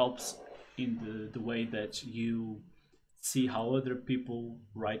source helps in the way that you see how other people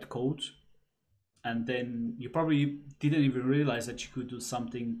write code, and then you probably didn't even realize that you could do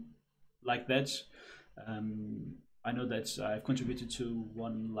something like that. I know that I've contributed to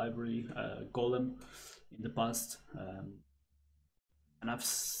one library, Golem, in the past, and I've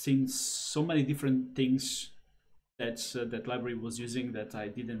seen so many different things that that library was using that I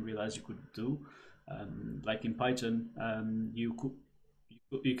didn't realize you could do. Like in Python, you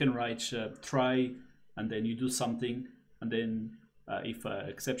can write try, and then you do something, and then if an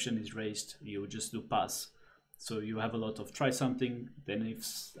exception is raised, you just do pass. So you have a lot of try something, then if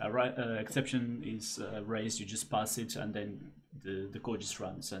an exception is raised, you just pass it, and then the code just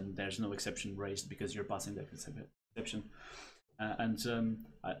runs, and there's no exception raised because you're passing that exception.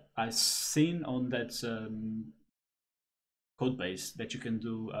 I've seen on that code base that you can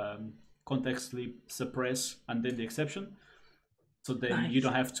do context sleep suppress and then the exception, so then you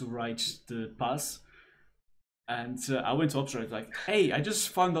don't have to write the pass. And I went to Abstract like, hey, I just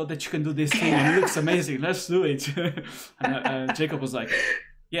found out that you can do this thing and it looks amazing, let's do it. And Jacob was like,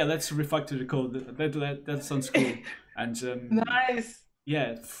 yeah, let's refactor the code, that sounds cool. And nice.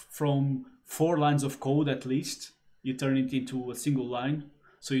 Yeah, from 4 lines of code at least, you turn it into a single line.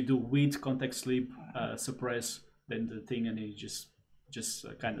 So you do with context sleep, suppress, then the thing, and you just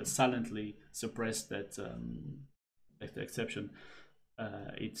kind of silently suppress that like the exception.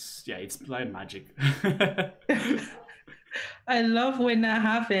 It's like magic. I love when that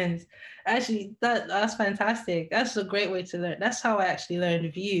happens. Actually, that's fantastic. That's a great way to learn. That's how I actually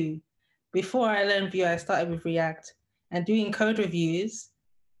learned Vue. Before I learned Vue, I started with React, and doing code reviews,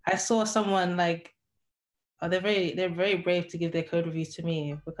 I saw someone like, oh, they're very brave to give their code reviews to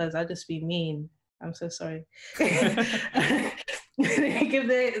me because I'd just be mean. I'm so sorry. They give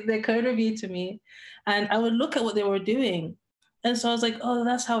their code review to me, and I would look at what they were doing. And so I was like, oh,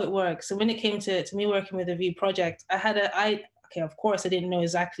 that's how it works. So when it came to me working with a Vue project, okay, of course, I didn't know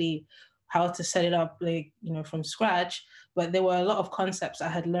exactly how to set it up, like, from scratch, but there were a lot of concepts I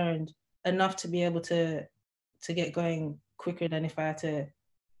had learned enough to be able to get going quicker than if I had to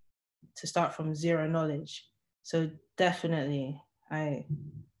start from zero knowledge. So definitely, I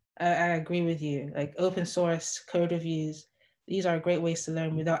agree with you. Like open source code reviews, these are great ways to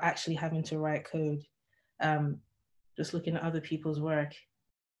learn without actually having to write code. Just looking at other people's work.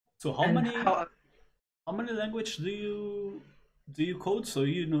 So how many languages do you code? So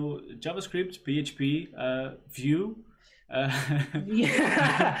JavaScript, PHP, Vue.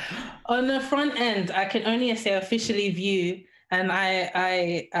 Yeah. On the front end, I can only say officially Vue, and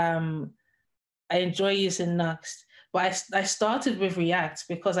I enjoy using Nuxt. But I started with React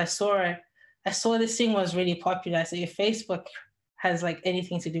because I saw this thing was really popular. So if Facebook has like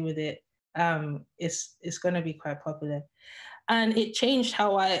anything to do with it, it's going to be quite popular. And it changed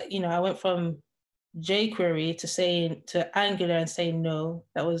how I went from jQuery to Angular and saying no.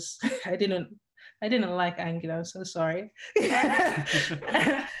 That was I didn't I didn't like Angular. I'm so sorry.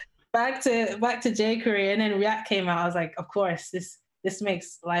 back to jQuery, and then React came out. I was like, of course, this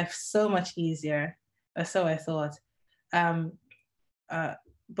makes life so much easier. Or so I thought.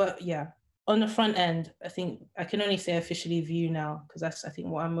 But yeah, on the front end, I think I can only say officially Vue now, because that's, I think,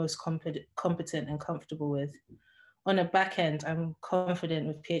 what I'm most competent and comfortable with. On the back end, I'm confident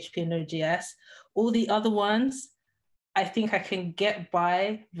with PHP and Node.js. All the other ones, I think I can get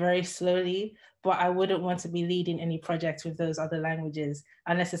by very slowly, but I wouldn't want to be leading any project with those other languages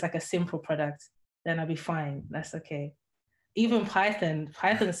unless it's like a simple product. Then I'll be fine. That's okay. Even Python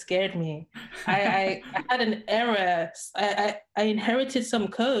scared me. I had an error. I inherited some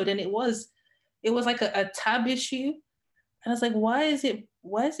code, and it was like a tab issue. And I was like, why is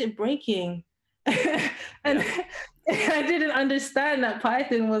it breaking? And I didn't understand that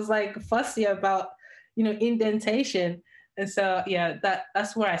Python was like fussy about, indentation. And so yeah,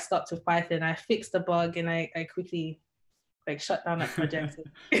 that's where I stopped with Python. I fixed the bug, and I quickly shut down that project.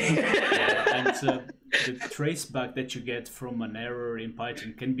 And the traceback that you get from an error in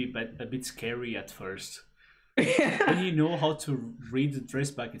Python can be a bit scary at first. When you know how to read the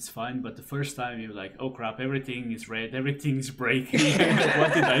traceback, it's fine, but the first time you're like, oh crap, everything is red, everything is breaking.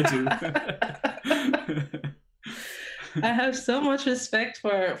 What did I do? I have so much respect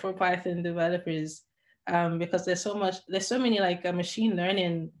for Python developers, because there's so many like machine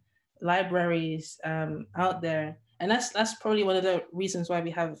learning libraries out there. And that's probably one of the reasons why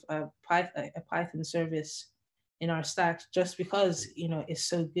we have a Python service in our stack, just because it's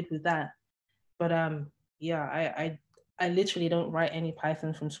so good with that. But yeah, I literally don't write any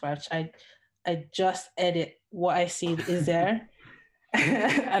Python from scratch. I just edit what I see is there,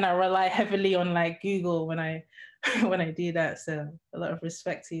 and I rely heavily on like Google when I do that. So a lot of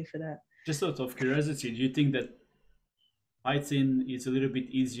respect to you for that. Just out of curiosity, do you think that Python is a little bit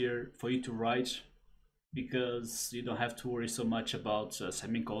easier for you to write because you don't have to worry so much about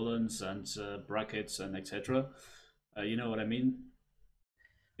semicolons and brackets and etc.? You know what I mean?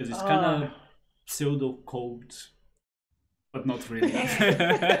 Because it's kind of pseudo code, but not really.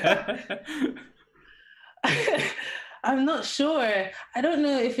 I'm not sure. I don't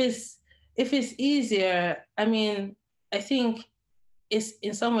know if it's easier. I mean, I think it's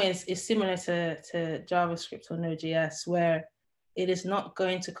in some ways it's similar to JavaScript or Node.js, where it is not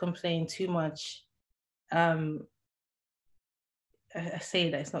going to complain too much. I say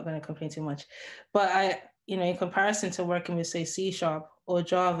that it's not going to complain too much, but in comparison to working with, say, C# or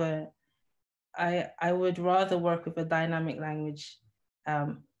Java, I would rather work with a dynamic language,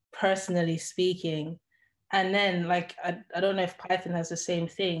 personally speaking. And then, like, I don't know if Python has the same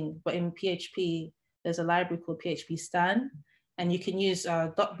thing, but in PHP, there's a library called PHP Stan, and you can use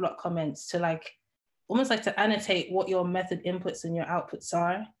dot block comments to almost like to annotate what your method inputs and your outputs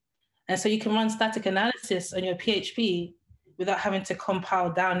are. And so you can run static analysis on your PHP without having to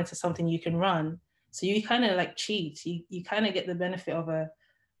compile down into something you can run. So you kind of like cheat. You kind of get the benefit of a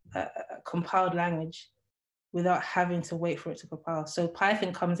compiled language without having to wait for it to compile. So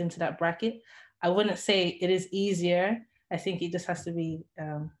Python comes into that bracket. I wouldn't say it is easier. I think it just has to be,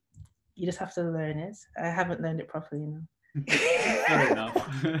 you just have to learn it. I haven't learned it properly, Fair enough.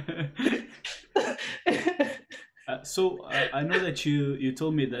 So I know that you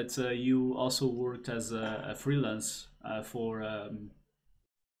told me that you also worked as a freelance for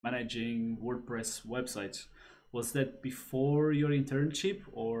managing WordPress websites. Was that before your internship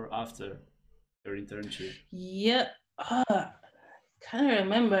or after your internship? Yeah, can't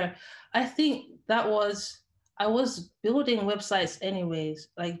remember. I think I was building websites anyways,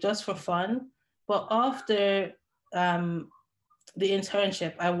 like just for fun. But after the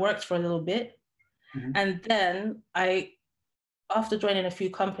internship, I worked for a little bit. Mm-hmm. And then after joining a few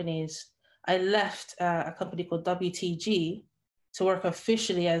companies, I left a company called WTG to work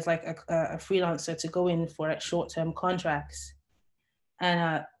officially as like a freelancer, to go in for short-term contracts.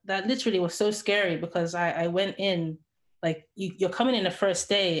 And that literally was so scary, because I went in, like, you're coming in the first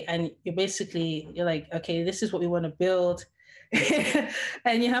day and you're like, okay, this is what we want to build.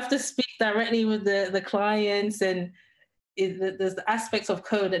 And you have to speak directly with the clients, and there's the aspects of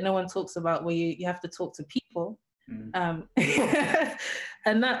code that no one talks about, where you have to talk to people. Mm.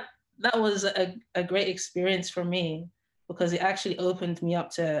 And that was a great experience for me, because it actually opened me up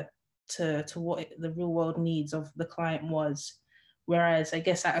to what the real world needs of the client was. Whereas I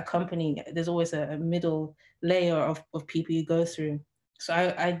guess at a company, there's always a middle layer of people you go through. So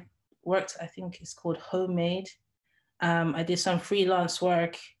I worked, I think it's called Homemade. I did some freelance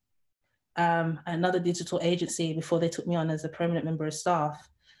work, another digital agency, before they took me on as a permanent member of staff.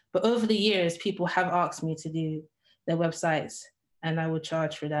 But over the years, people have asked me to do their websites, and I would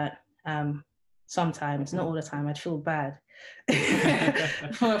charge for that. sometimes, not all the time. I'd feel bad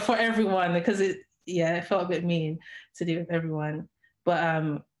for everyone, because it felt a bit mean to do with everyone. But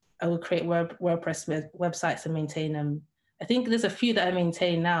I would create WordPress websites and maintain them. I think there's a few that I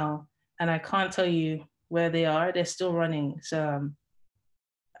maintain now, and I can't tell you where they are. They're still running, so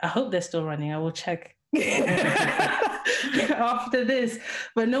I hope they're still running. I will check after this.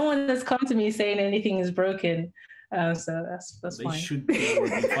 But no one has come to me saying anything is broken, so that's They fine. should be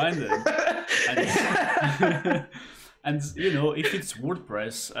working fine then. And you know, if it's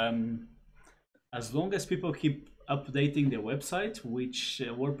WordPress, as long as people keep updating their website, which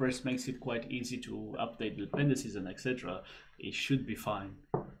WordPress makes it quite easy to update the dependencies and etc., it should be fine.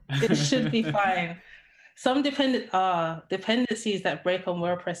 It should be fine. Some dependencies that break on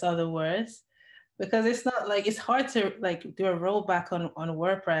WordPress are the worst, because it's not like, it's hard to like do a rollback on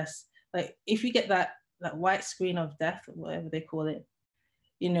WordPress. Like if you get that white screen of death, or whatever they call it,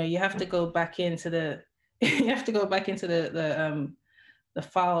 you know, you have to go back into the the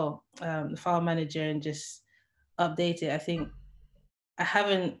file manager and just update it. I think I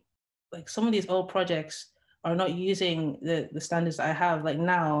haven't, like, some of these old projects are not using the standards that I have. Like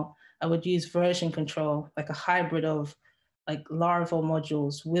now I would use version control, like a hybrid of like Laravel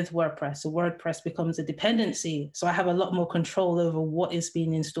modules with WordPress. So WordPress becomes a dependency. So I have a lot more control over what is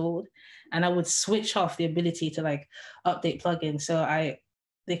being installed. And I would switch off the ability to like update plugins. So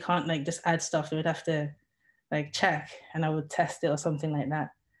they can't like just add stuff. They would have to like check, and I would test it or something like that.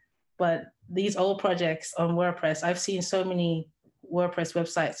 But these old projects on WordPress, I've seen so many WordPress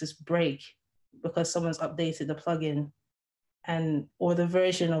websites just break because someone's updated the plugin, or the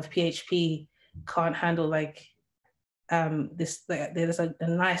version of PHP can't handle like this. Like, there's a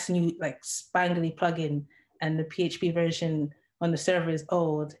nice new like spangly plugin, and the PHP version on the server is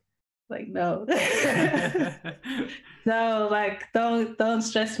old. Like, no. No, like don't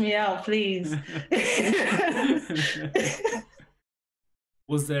stress me out, please.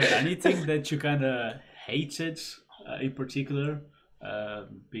 Was there anything that you kind of hated in particular,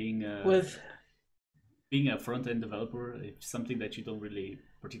 being a front-end developer? If something that you don't really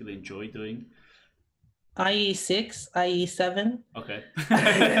particularly enjoy doing? IE6, IE7. Okay,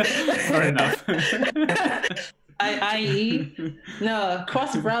 fair enough. IE, no,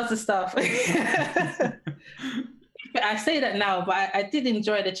 cross-browser stuff. I say that now, but I did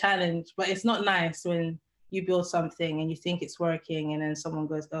enjoy the challenge. But it's not nice when you build something and you think it's working, and then someone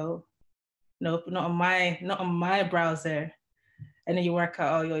goes, "Oh, nope, not on my browser," and then you work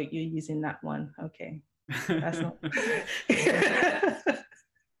out, "Oh, you're using that one." Okay, that's not.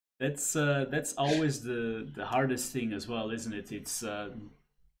 That's always the hardest thing as well, isn't it? It's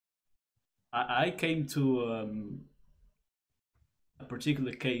I came to a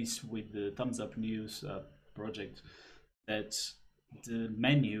particular case with the Thumbs Up News project, that the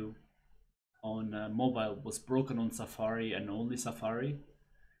menu on mobile was broken on Safari and only Safari.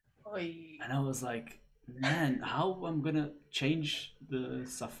 Oy. And I was like, man, how I'm gonna change the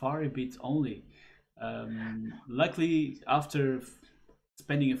Safari bit only? Luckily, after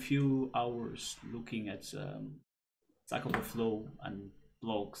spending a few hours looking at Stack Overflow and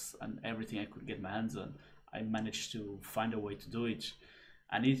blogs and everything I could get my hands on, I managed to find a way to do it.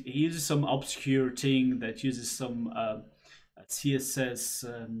 And it uses some obscure thing that uses some CSS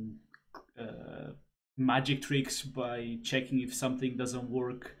magic tricks by checking if something doesn't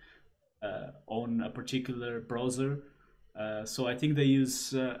work on a particular browser. So I think they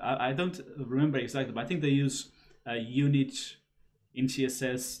use, I don't remember exactly, but I think they use a unit in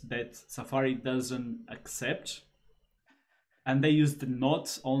CSS that Safari doesn't accept. And they use the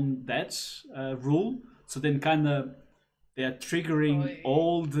not on that rule. So then kind of they are triggering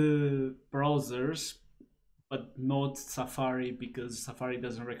all the browsers, but not Safari, because Safari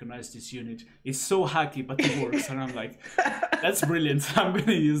doesn't recognize this unit. It's so hacky, but it works. And I'm like, that's brilliant. I'm going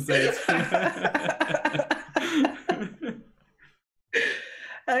to use that.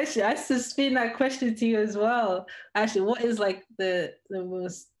 Actually, I suspend that question to you as well. Actually, what is like the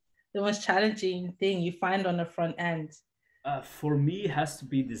most challenging thing you find on the front end? For me, it has to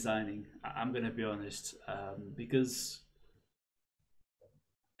be designing. I'm going to be honest, because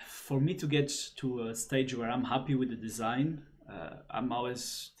for me to get to a stage where I'm happy with the design, I'm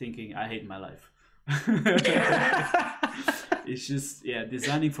always thinking I hate my life. It's just, yeah,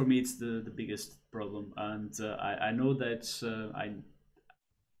 designing for me, it's the biggest problem. And I know that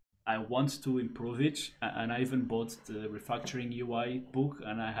I want to improve it. And I even bought the refactoring UI book,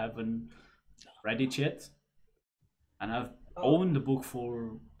 and I haven't read it yet. And I've owned the book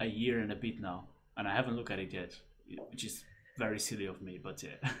for a year and a bit now, and I haven't looked at it yet, which is very silly of me, but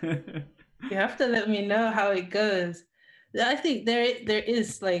yeah. You have to let me know how it goes. I think there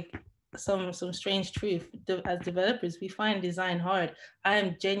is like some strange truth. As developers, we find design hard. I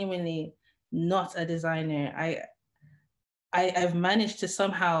am genuinely not a designer. I've managed to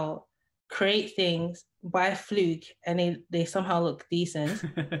somehow create things by fluke, and they somehow look decent.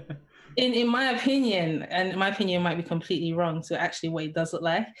 In my opinion, and my opinion might be completely wrong, so actually what it does look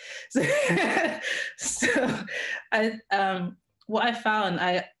like. So, so what I found,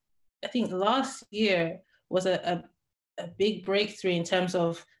 I think last year was a big breakthrough in terms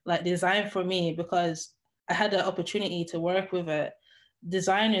of like design for me, because I had the opportunity to work with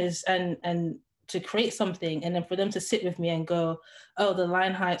designers and to create something, and then for them to sit with me and go, oh, the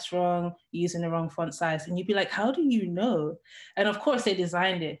line height's wrong, using the wrong font size. And you'd be like, how do you know? And of course they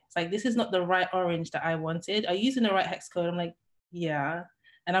designed it. It's like, this is not the right orange that I wanted. Are you using the right hex code? I'm like, yeah.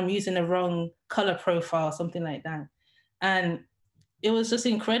 And I'm using the wrong color profile, something like that. And it was just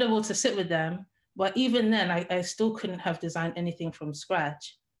incredible to sit with them. But even then, I still couldn't have designed anything from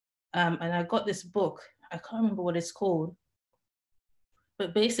scratch. And I got this book, I can't remember what it's called,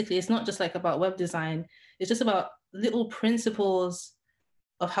 but basically it's not just like about web design. It's just about little principles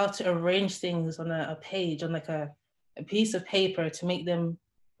of how to arrange things on a page, on like a piece of paper, to make them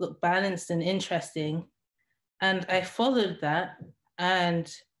look balanced and interesting. And I followed that,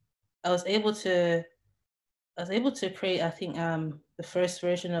 and I was able to create, I think, the first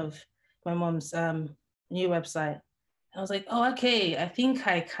version of my mom's new website. And I was like, oh, okay, I think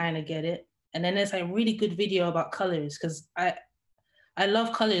I kind of get it. And then there's a really good video about colors, because I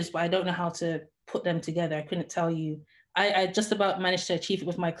love colors, but I don't know how to put them together. I couldn't tell you. I just about managed to achieve it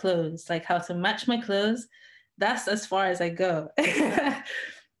with my clothes, like how to match my clothes. That's as far as I go.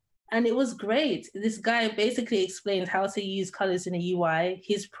 And it was great. This guy basically explained how to use colors in a UI,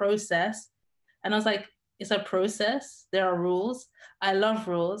 his process. And I was like, it's a process. There are rules. I love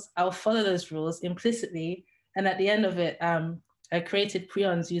rules. I'll follow those rules implicitly. And at the end of it, I created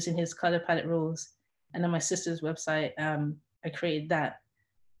prions using his color palette rules. And on my sister's website, I created that.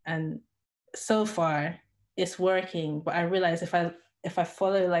 And so far it's working. But I realized if I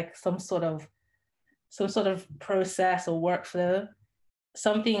follow like some sort of process or workflow,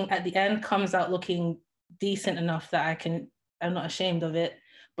 something at the end comes out looking decent enough that I'm not ashamed of it.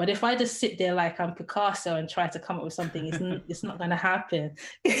 But if I just sit there like I'm Picasso and try to come up with something, it's not going to happen.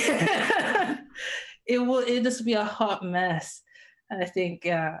 It'll just be a hot mess. And I think,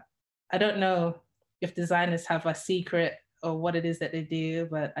 I don't know if designers have a secret or what it is that they do,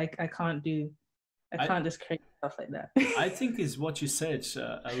 but I can't just create stuff like that. I think is what you said.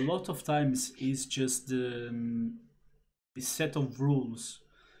 A lot of times is just the set of rules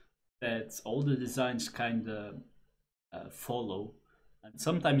that all the designs kind of follow, and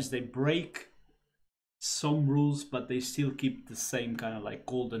sometimes they break some rules, but they still keep the same kind of like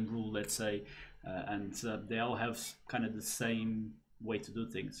golden rule, let's say, and they all have kind of the same way to do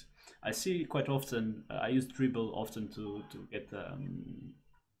things. I see quite often. I use Dribble often to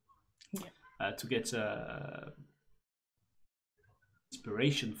get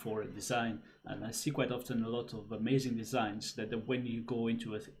inspiration for a design, and I see quite often a lot of amazing designs that when you go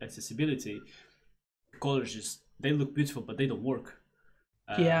into accessibility, colors just they look beautiful but they don't work,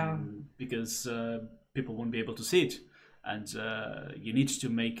 because people won't be able to see it, and you need to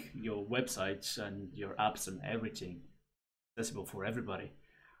make your websites and your apps and everything accessible for everybody.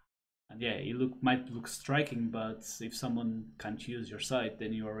 And yeah, might look striking, but if someone can't use your site,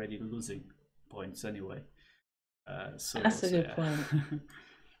 then you're already losing points anyway. That's a good point.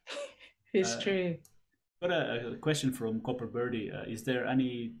 It's true. Got a question from Copper Birdie. Is there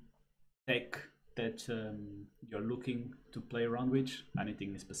any tech that you're looking to play around with?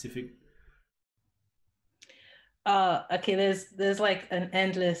 Anything specific? Okay, there's like an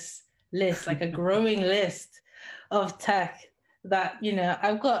endless list, like a growing list of tech that,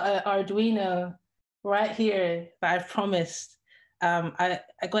 I've got an Arduino right here that I've promised. I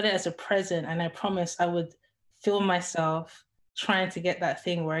got it as a present, and I promised I would film myself trying to get that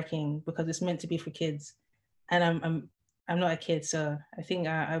thing working, because it's meant to be for kids, and I'm not a kid, so I think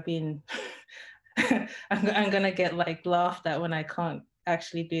I've been I'm gonna get like laughed at when I can't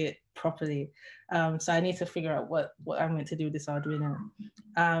actually do it properly. So I need to figure out what I'm meant to do with this Arduino.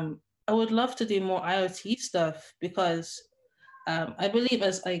 I would love to do more IoT stuff, because I believe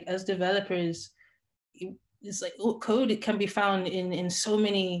as developers, it's like code, it can be found in so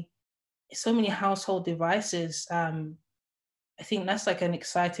many household devices. I think that's like an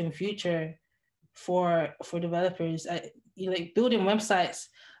exciting future for developers. Like building websites,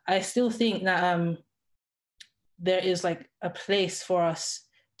 I still think that there is like a place for us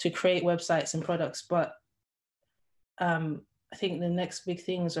to create websites and products, but I think the next big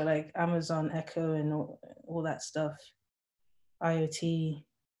things are like Amazon Echo and all that stuff, IoT.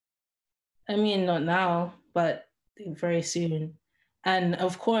 I mean, not now, but very soon. And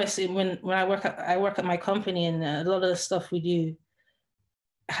of course, when I work at my company, and a lot of the stuff we do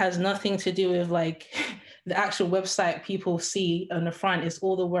has nothing to do with like the actual website people see on the front. It's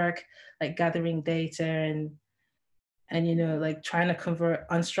all the work like gathering data and like trying to convert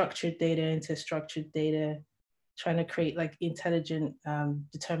unstructured data into structured data, trying to create like intelligent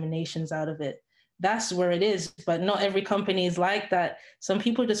determinations out of it. That's where it is. But not every company is like that. Some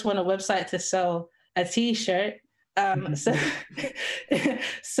people just want a website to sell a t-shirt. So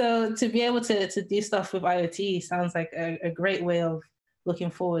so to be able to do stuff with IoT sounds like a great way of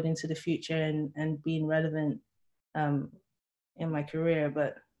looking forward into the future and being relevant in my career.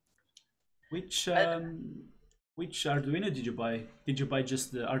 But Which which Arduino did you buy? Did you buy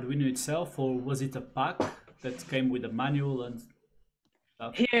just the Arduino itself, or was it a pack that came with a manual and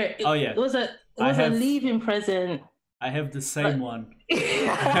stuff? here Oh it yeah, was a it I was a have leaving present. I have the same But one.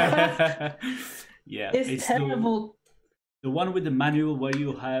 Yeah, it's it's terrible. the one with the manual where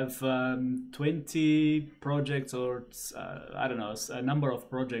you have 20 projects or I don't know, a number of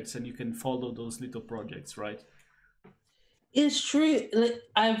projects, and you can follow those little projects, right? It's true. Like,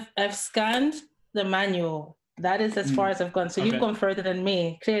 I've scanned the manual. That is as far Mm, as I've gone. So you've okay, gone further than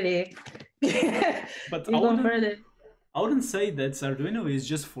me, clearly. but You've gone further. I wouldn't say that Arduino is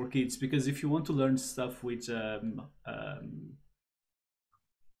just for kids, because if you want to learn stuff with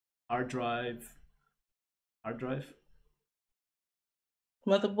hard drive, hard drive,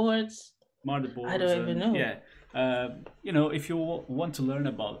 Motherboards. I motherboards, don't even and know. yeah, if you want to learn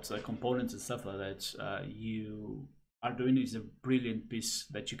about components and stuff like that, you Arduino is a brilliant piece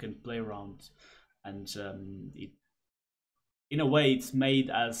that you can play around, and it in a way it's made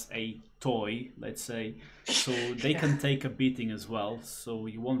as a toy, let's say, so they Yeah. can take a beating as well, so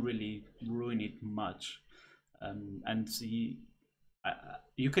you won't really ruin it much. And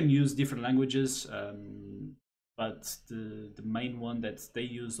you can use different languages, but the main one that they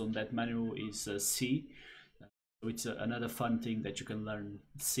use on that manual is C. So it's another fun thing that you can learn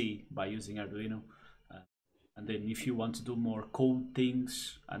C by using Arduino. Uh, and then if you want to do more code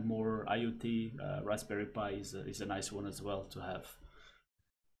things and more IoT, Raspberry Pi is a nice one as well to have.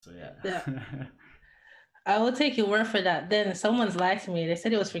 So Yeah. yeah. I will take your word for that. Then someone's lied to me. They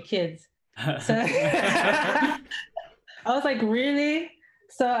said it was for kids. So I was like, really?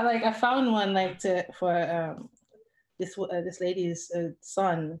 So like I found one like to for this lady's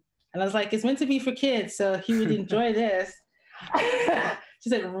son, and I was like, it's meant to be for kids, so he would enjoy this. She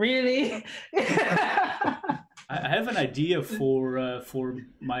said, really? I have an idea for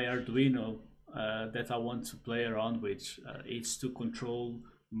my Arduino that I want to play around with. It's to control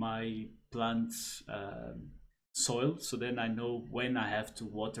my plants' soil, so then I know when I have to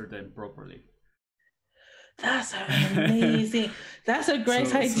water them properly. That's amazing. That's a great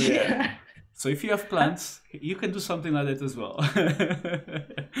So yeah. idea. So if you have plants, you can do something like that as well.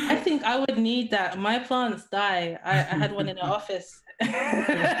 I think I would need that. My plants die. I had one in the office.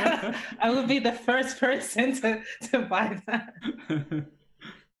 I would be the first person to buy that.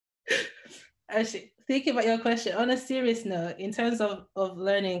 Actually, thinking about your question, on a serious note, in terms of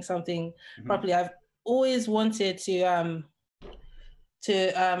learning something Mhm. properly, I've always wanted to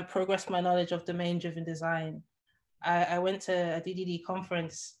progress my knowledge of domain-driven design. I went to a DDD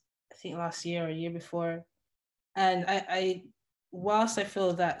conference, I think last year or a year before, and whilst I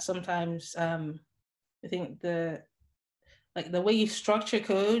feel that sometimes I think the way you structure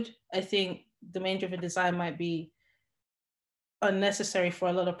code, I think domain-driven design might be unnecessary for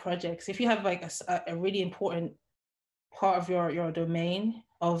a lot of projects. If you have like a really important part of your domain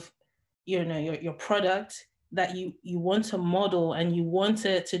of your product that you want to model and you want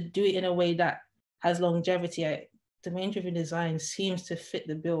to do it in a way that has longevity, domain-driven design seems to fit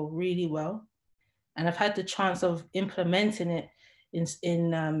the bill really well. And I've had the chance of implementing it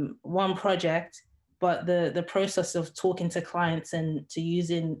in one project, but the process of talking to clients and to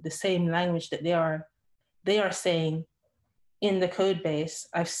using the same language that they are saying in the code base,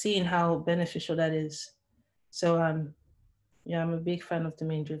 I've seen how beneficial that is. So yeah, I'm a big fan of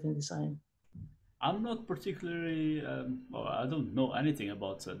domain-driven design. I'm not particularly, well, I don't know anything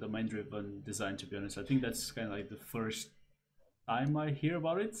about domain-driven design, to be honest. I think that's kind of like the first time I hear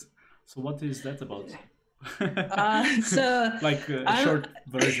about it. So what is that about? So Like a I'm short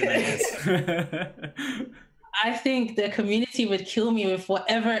version, I guess. I think the community would kill me with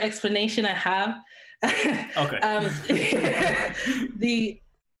whatever explanation I have. Okay. um, the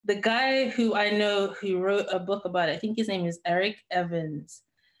the guy who I know who wrote a book about it, I think his name is Eric Evans.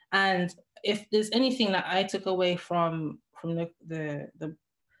 And if there's anything that I took away from the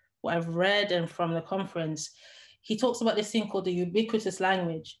what I've read and from the conference, he talks about this thing called the ubiquitous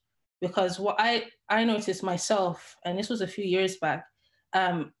language. because what I noticed myself, and this was a few years back,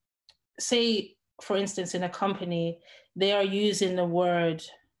 say, for instance, in a company, they are using the word,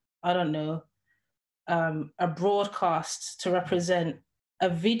 I don't know, a broadcast to represent a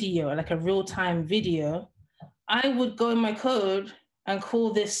video, like a real-time video. I would go in my code and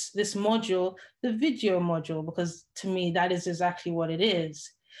call this module the video module, because to me, that is exactly what it is.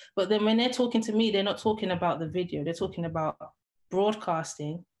 But then when they're talking to me, they're not talking about the video, they're talking about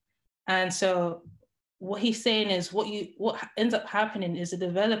broadcasting. And so what he's saying is what ends up happening is the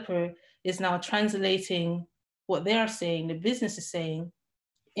developer is now translating what they are saying, the business is saying,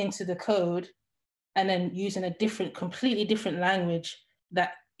 into the code, and then using a completely different language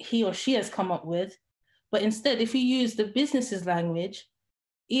that he or she has come up with. But instead, if you use the business's language,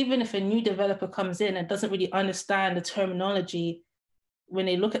 even if a new developer comes in and doesn't really understand the terminology, when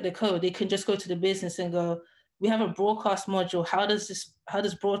they look at the code, they can just go to the business and go, we have a broadcast module. How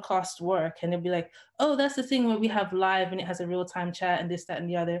does broadcast work? And they'll be like, oh, that's the thing where we have live and it has a real-time chat and this, that, and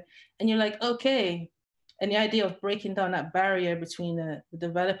the other. And you're like, okay. And the idea of breaking down that barrier between the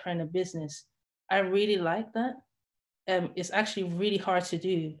developer and the business, I really like that. It's actually really hard to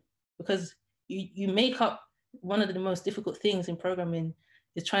do, because you make up one of the most difficult things in programming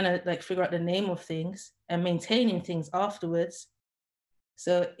is trying to like figure out the name of things and maintaining things afterwards.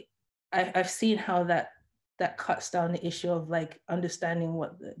 So I've seen how that cuts down the issue of like understanding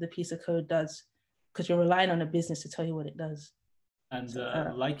what the piece of code does, because you're relying on a business to tell you what it does. And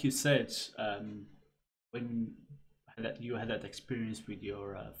like you said, when you had that experience with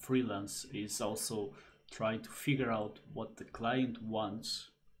your freelance, is also trying to figure out what the client wants,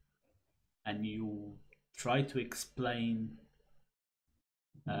 and you try to explain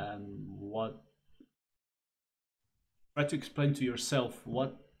try to explain to yourself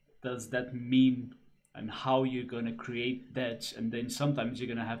what does that mean and how you're going to create that. And then sometimes you're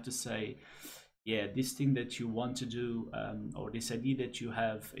going to have to say, yeah, this thing that you want to do, or this idea that you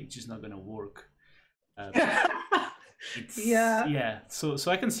have, it's just not going to work. Yeah. So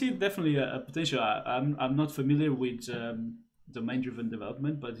I can see definitely a potential. I'm not familiar with domain-driven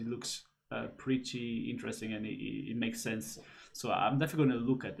development, but it looks pretty interesting, and it makes sense. So I'm definitely going to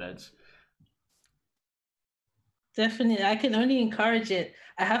look at that. Definitely, I can only encourage it.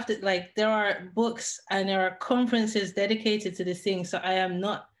 I have to, like, there are books and there are conferences dedicated to this thing. So I am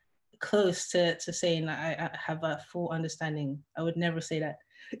not close to saying that I have a full understanding. I would never say that.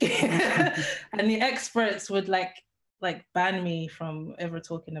 And the experts would like ban me from ever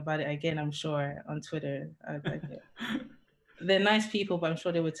talking about it again, I'm sure, on Twitter. They're nice people, but I'm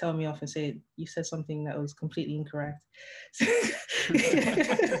sure they would tell me off and say, you said something that was completely incorrect.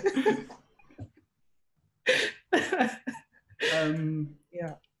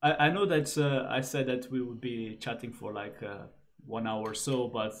 Yeah. I know that I said that we would be chatting for like 1 hour or so,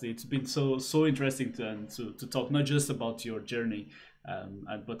 but it's been so interesting to talk not just about your journey,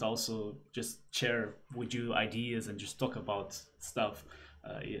 but also just share with you ideas and just talk about stuff.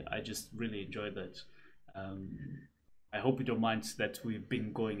 I just really enjoyed that. I hope you don't mind that we've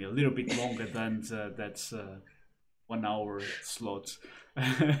been going a little bit longer than that 1 hour slot.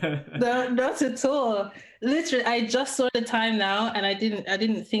 No, not at all. Literally, I just saw the time now, and I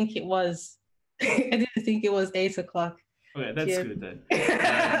didn't think it was. I didn't think it was 8 o'clock. Okay, that's good then.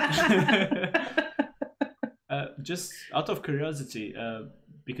 Just out of curiosity,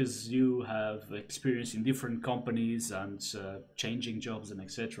 because you have experience in different companies and changing jobs and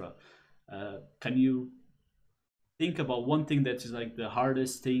etc., can you think about one thing that is like the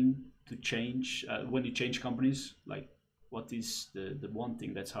hardest thing to change when you change companies? Like, what is the one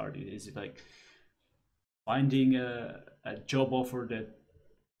thing that's hard? Is it like finding a job offer that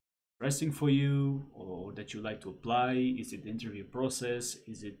interesting for you, or that you like to apply? Is it the interview process?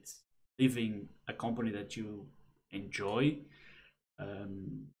 Is it leaving a company that you enjoy?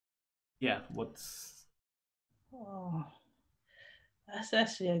 What's... Oh, that's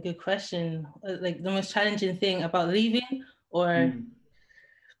actually a good question. Like, the most challenging thing about leaving, or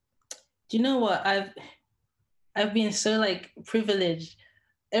do you know what? I've been so like privileged.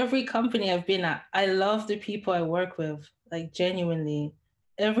 Every company I've been at, I love the people I work with, like genuinely.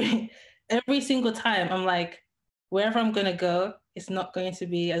 Every single time, I'm like, wherever I'm gonna go, it's not going to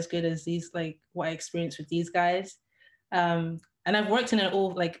be as good as these, like what I experienced with these guys. And I've worked in an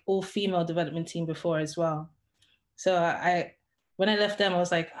all female development team before as well. So when I left them, I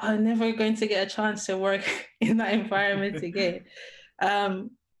was like, oh, I'm never going to get a chance to work in that environment again.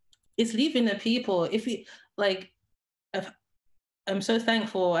 It's leaving the people. If you like, I'm so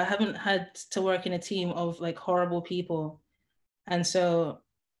thankful I haven't had to work in a team of like horrible people. And so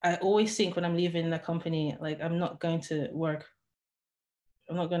I always think when I'm leaving the company, like I'm not going to work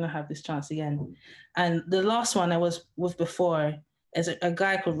I'm not going to have this chance again. And the last one I was with before is a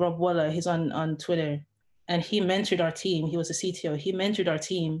guy called Rob Waller. He's on Twitter, and he mentored our team. He was a CTO. He mentored our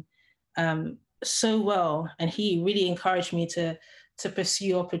team so well, and he really encouraged me to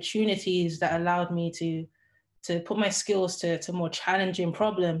pursue opportunities that allowed me to put my skills to more challenging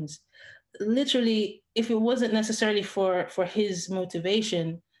problems. Literally, if it wasn't necessarily for his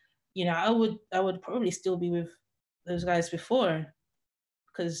motivation, you know, I would probably still be with those guys before,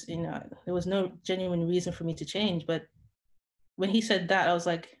 because, you know, there was no genuine reason for me to change. But when he said that, I was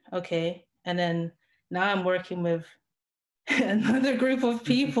like, okay. And then now I'm working with another group of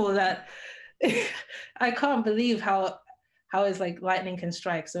people that I can't believe how it's like lightning can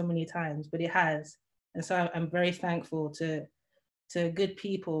strike so many times, but it has. And so I'm very thankful to good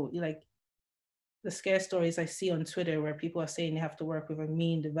people, like the scare stories I see on Twitter where people are saying they have to work with a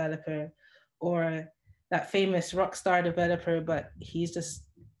mean developer, or that famous rock star developer, but he's just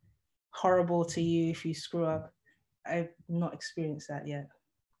horrible to you if you screw up. I've not experienced that yet.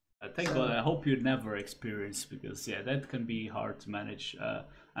 Thank God. I hope you never experience, because yeah, that can be hard to manage.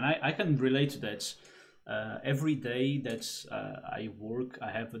 And I can relate to that. Every day that I work,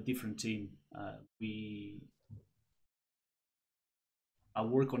 I have a different team. I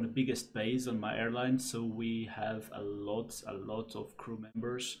work on the biggest base on my airline, so we have a lot of crew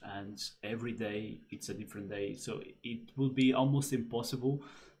members, and every day it's a different day. So it will be almost impossible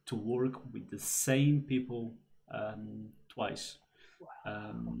to work with the same people twice.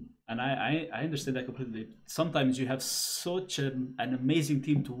 And I understand that completely. Sometimes you have such an amazing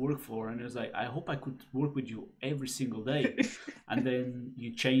team to work for, and it's like, I hope I could work with you every single day. And then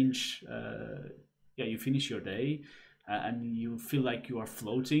you change, yeah, you finish your day, and you feel like you are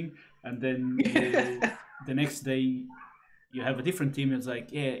floating, and then the next day you have a different team. It's like,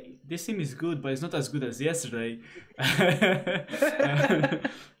 yeah, this team is good, but it's not as good as yesterday. But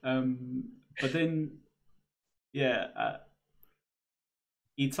then, yeah.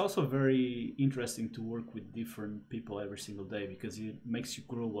 It's also very interesting to work with different people every single day, because it makes you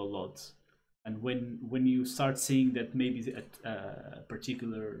grow a lot. And when you start seeing that maybe a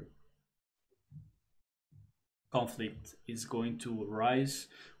particular conflict is going to arise,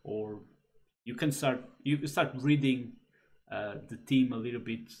 or you can start reading the team a little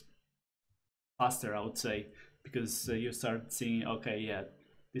bit faster, I would say, because you start seeing, okay, yeah,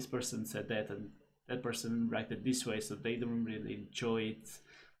 this person said that, and that person reacted this way, so they don't really enjoy it.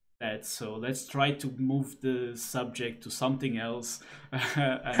 That, so let's try to move the subject to something else.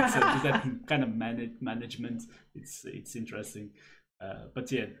 And so do that kind of management. It's interesting.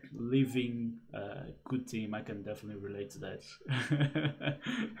 But yeah, leaving a good team, I can definitely relate to that.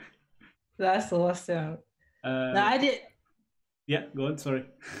 That's awesome. No, I did. Yeah, go on. Sorry.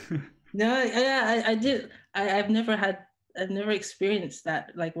 No, yeah, I did. I've never experienced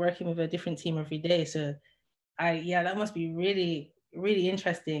that, like working with a different team every day. So yeah, that must be really, really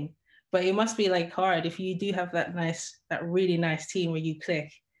interesting. But it must be like hard if you do have that really nice team where you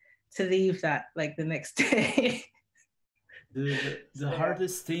click, to leave that like the next day. The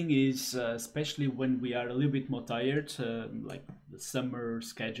hardest thing is, especially when we are a little bit more tired, like the summer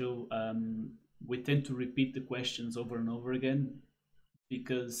schedule, we tend to repeat the questions over and over again,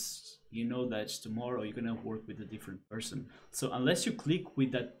 because you know that tomorrow you're gonna work with a different person. So unless you click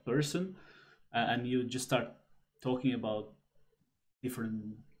with that person, and you just start talking about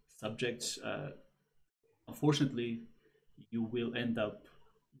different subjects, unfortunately, you will end up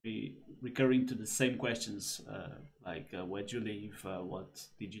recurring to the same questions, like where'd you live, what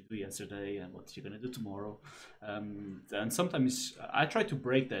did you do yesterday, and what you're gonna do tomorrow. And sometimes I try to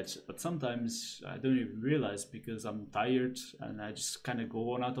break that, but sometimes I don't even realize, because I'm tired and I just kind of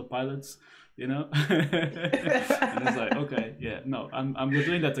go on autopilot, you know. And it's like, okay, yeah, no, I'm not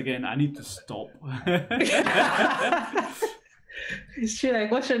doing that again. I need to stop. It's true,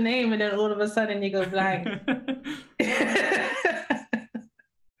 like, what's your name? And then all of a sudden you go blank.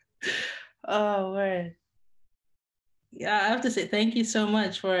 Oh, word. Yeah, I have to say thank you so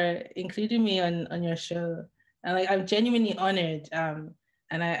much for including me on your show. And like, I'm genuinely honored. And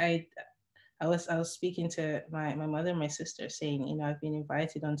I was speaking to my mother and my sister, saying, you know, I've been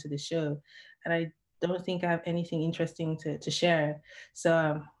invited onto the show, and I don't think I have anything interesting to share.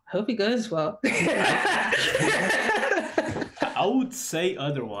 So hope it goes well. I would say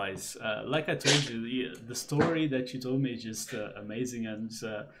otherwise. Like I told you, the story that you told me is just amazing, and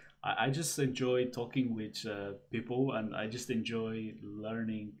I just enjoy talking with people, and I just enjoy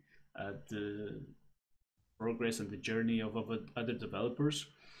learning the progress and the journey of other developers,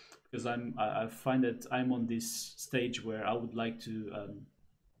 because I find that I'm on this stage where I would like to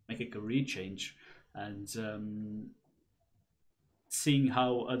make a career change, and seeing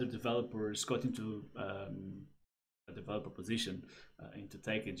how other developers got into a developer position into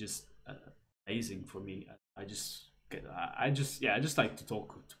tech, it's just amazing for me. I just like to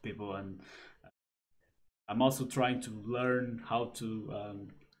talk to people, and I'm also trying to learn how to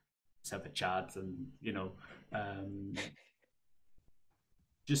just have a chat, and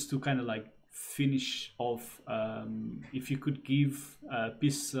just to kind of like finish off, if you could give a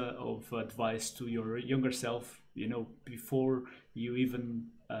piece of advice to your younger self, before you even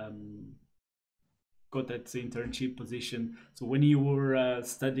got that internship position. So when you were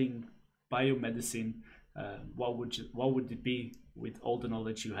studying biomedicine, what would it be with all the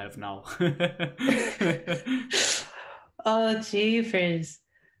knowledge you have now? Oh, jeepers.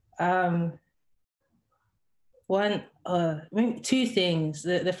 Um, maybe two things.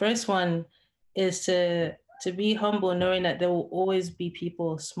 The first one is to be humble, knowing that there will always be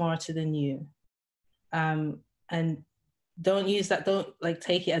people smarter than you. And don't use that, don't like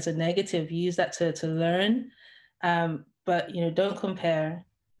take it as a negative, use that to learn. But don't compare.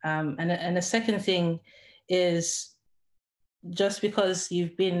 And the second thing is, just because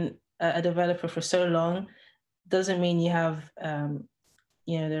you've been a developer for so long doesn't mean you have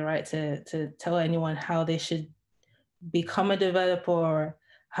the right to tell anyone how they should become a developer or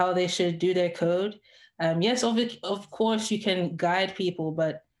how they should do their code. Yes, of course you can guide people,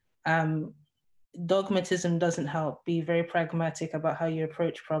 but dogmatism doesn't help. Be very pragmatic about how you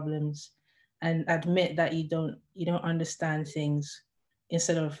approach problems, and admit that you don't understand things,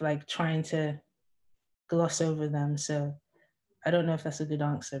 instead of like trying to gloss over them. So I don't know if that's a good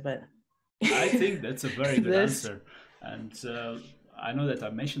answer, but I think that's a very good this. answer. And I know that I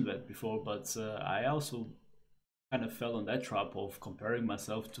mentioned that before, but I also kind of fell on that trap of comparing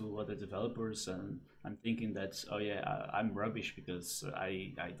myself to other developers, and I'm thinking that, oh yeah, I'm rubbish because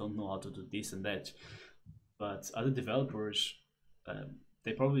I don't know how to do this and that. But other developers,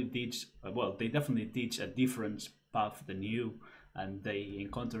 they probably teach, well, they definitely teach a different path than you, and they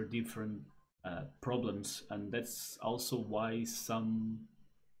encounter different problems, and that's also why some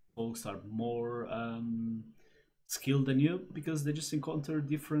folks are more skilled than you, because they just encounter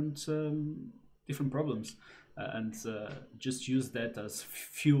different problems, and just use that as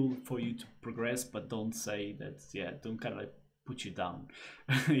fuel for you to progress. But don't say that, yeah, don't kind of like put you down,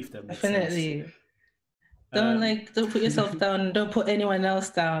 if that makes sense. Definitely. Um, Don't put yourself down. Don't put anyone else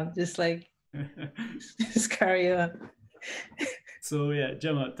down. Just just carry on. So yeah,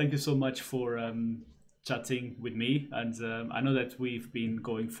 Gemma, thank you so much for chatting with me, and I know that we've been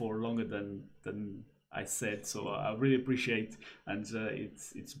going for longer than I said, so I really appreciate, and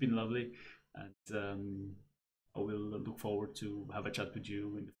it's been lovely, and I will look forward to have a chat with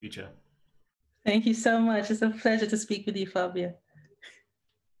you in the future. Thank you so much. It's a pleasure to speak with you, Fabio.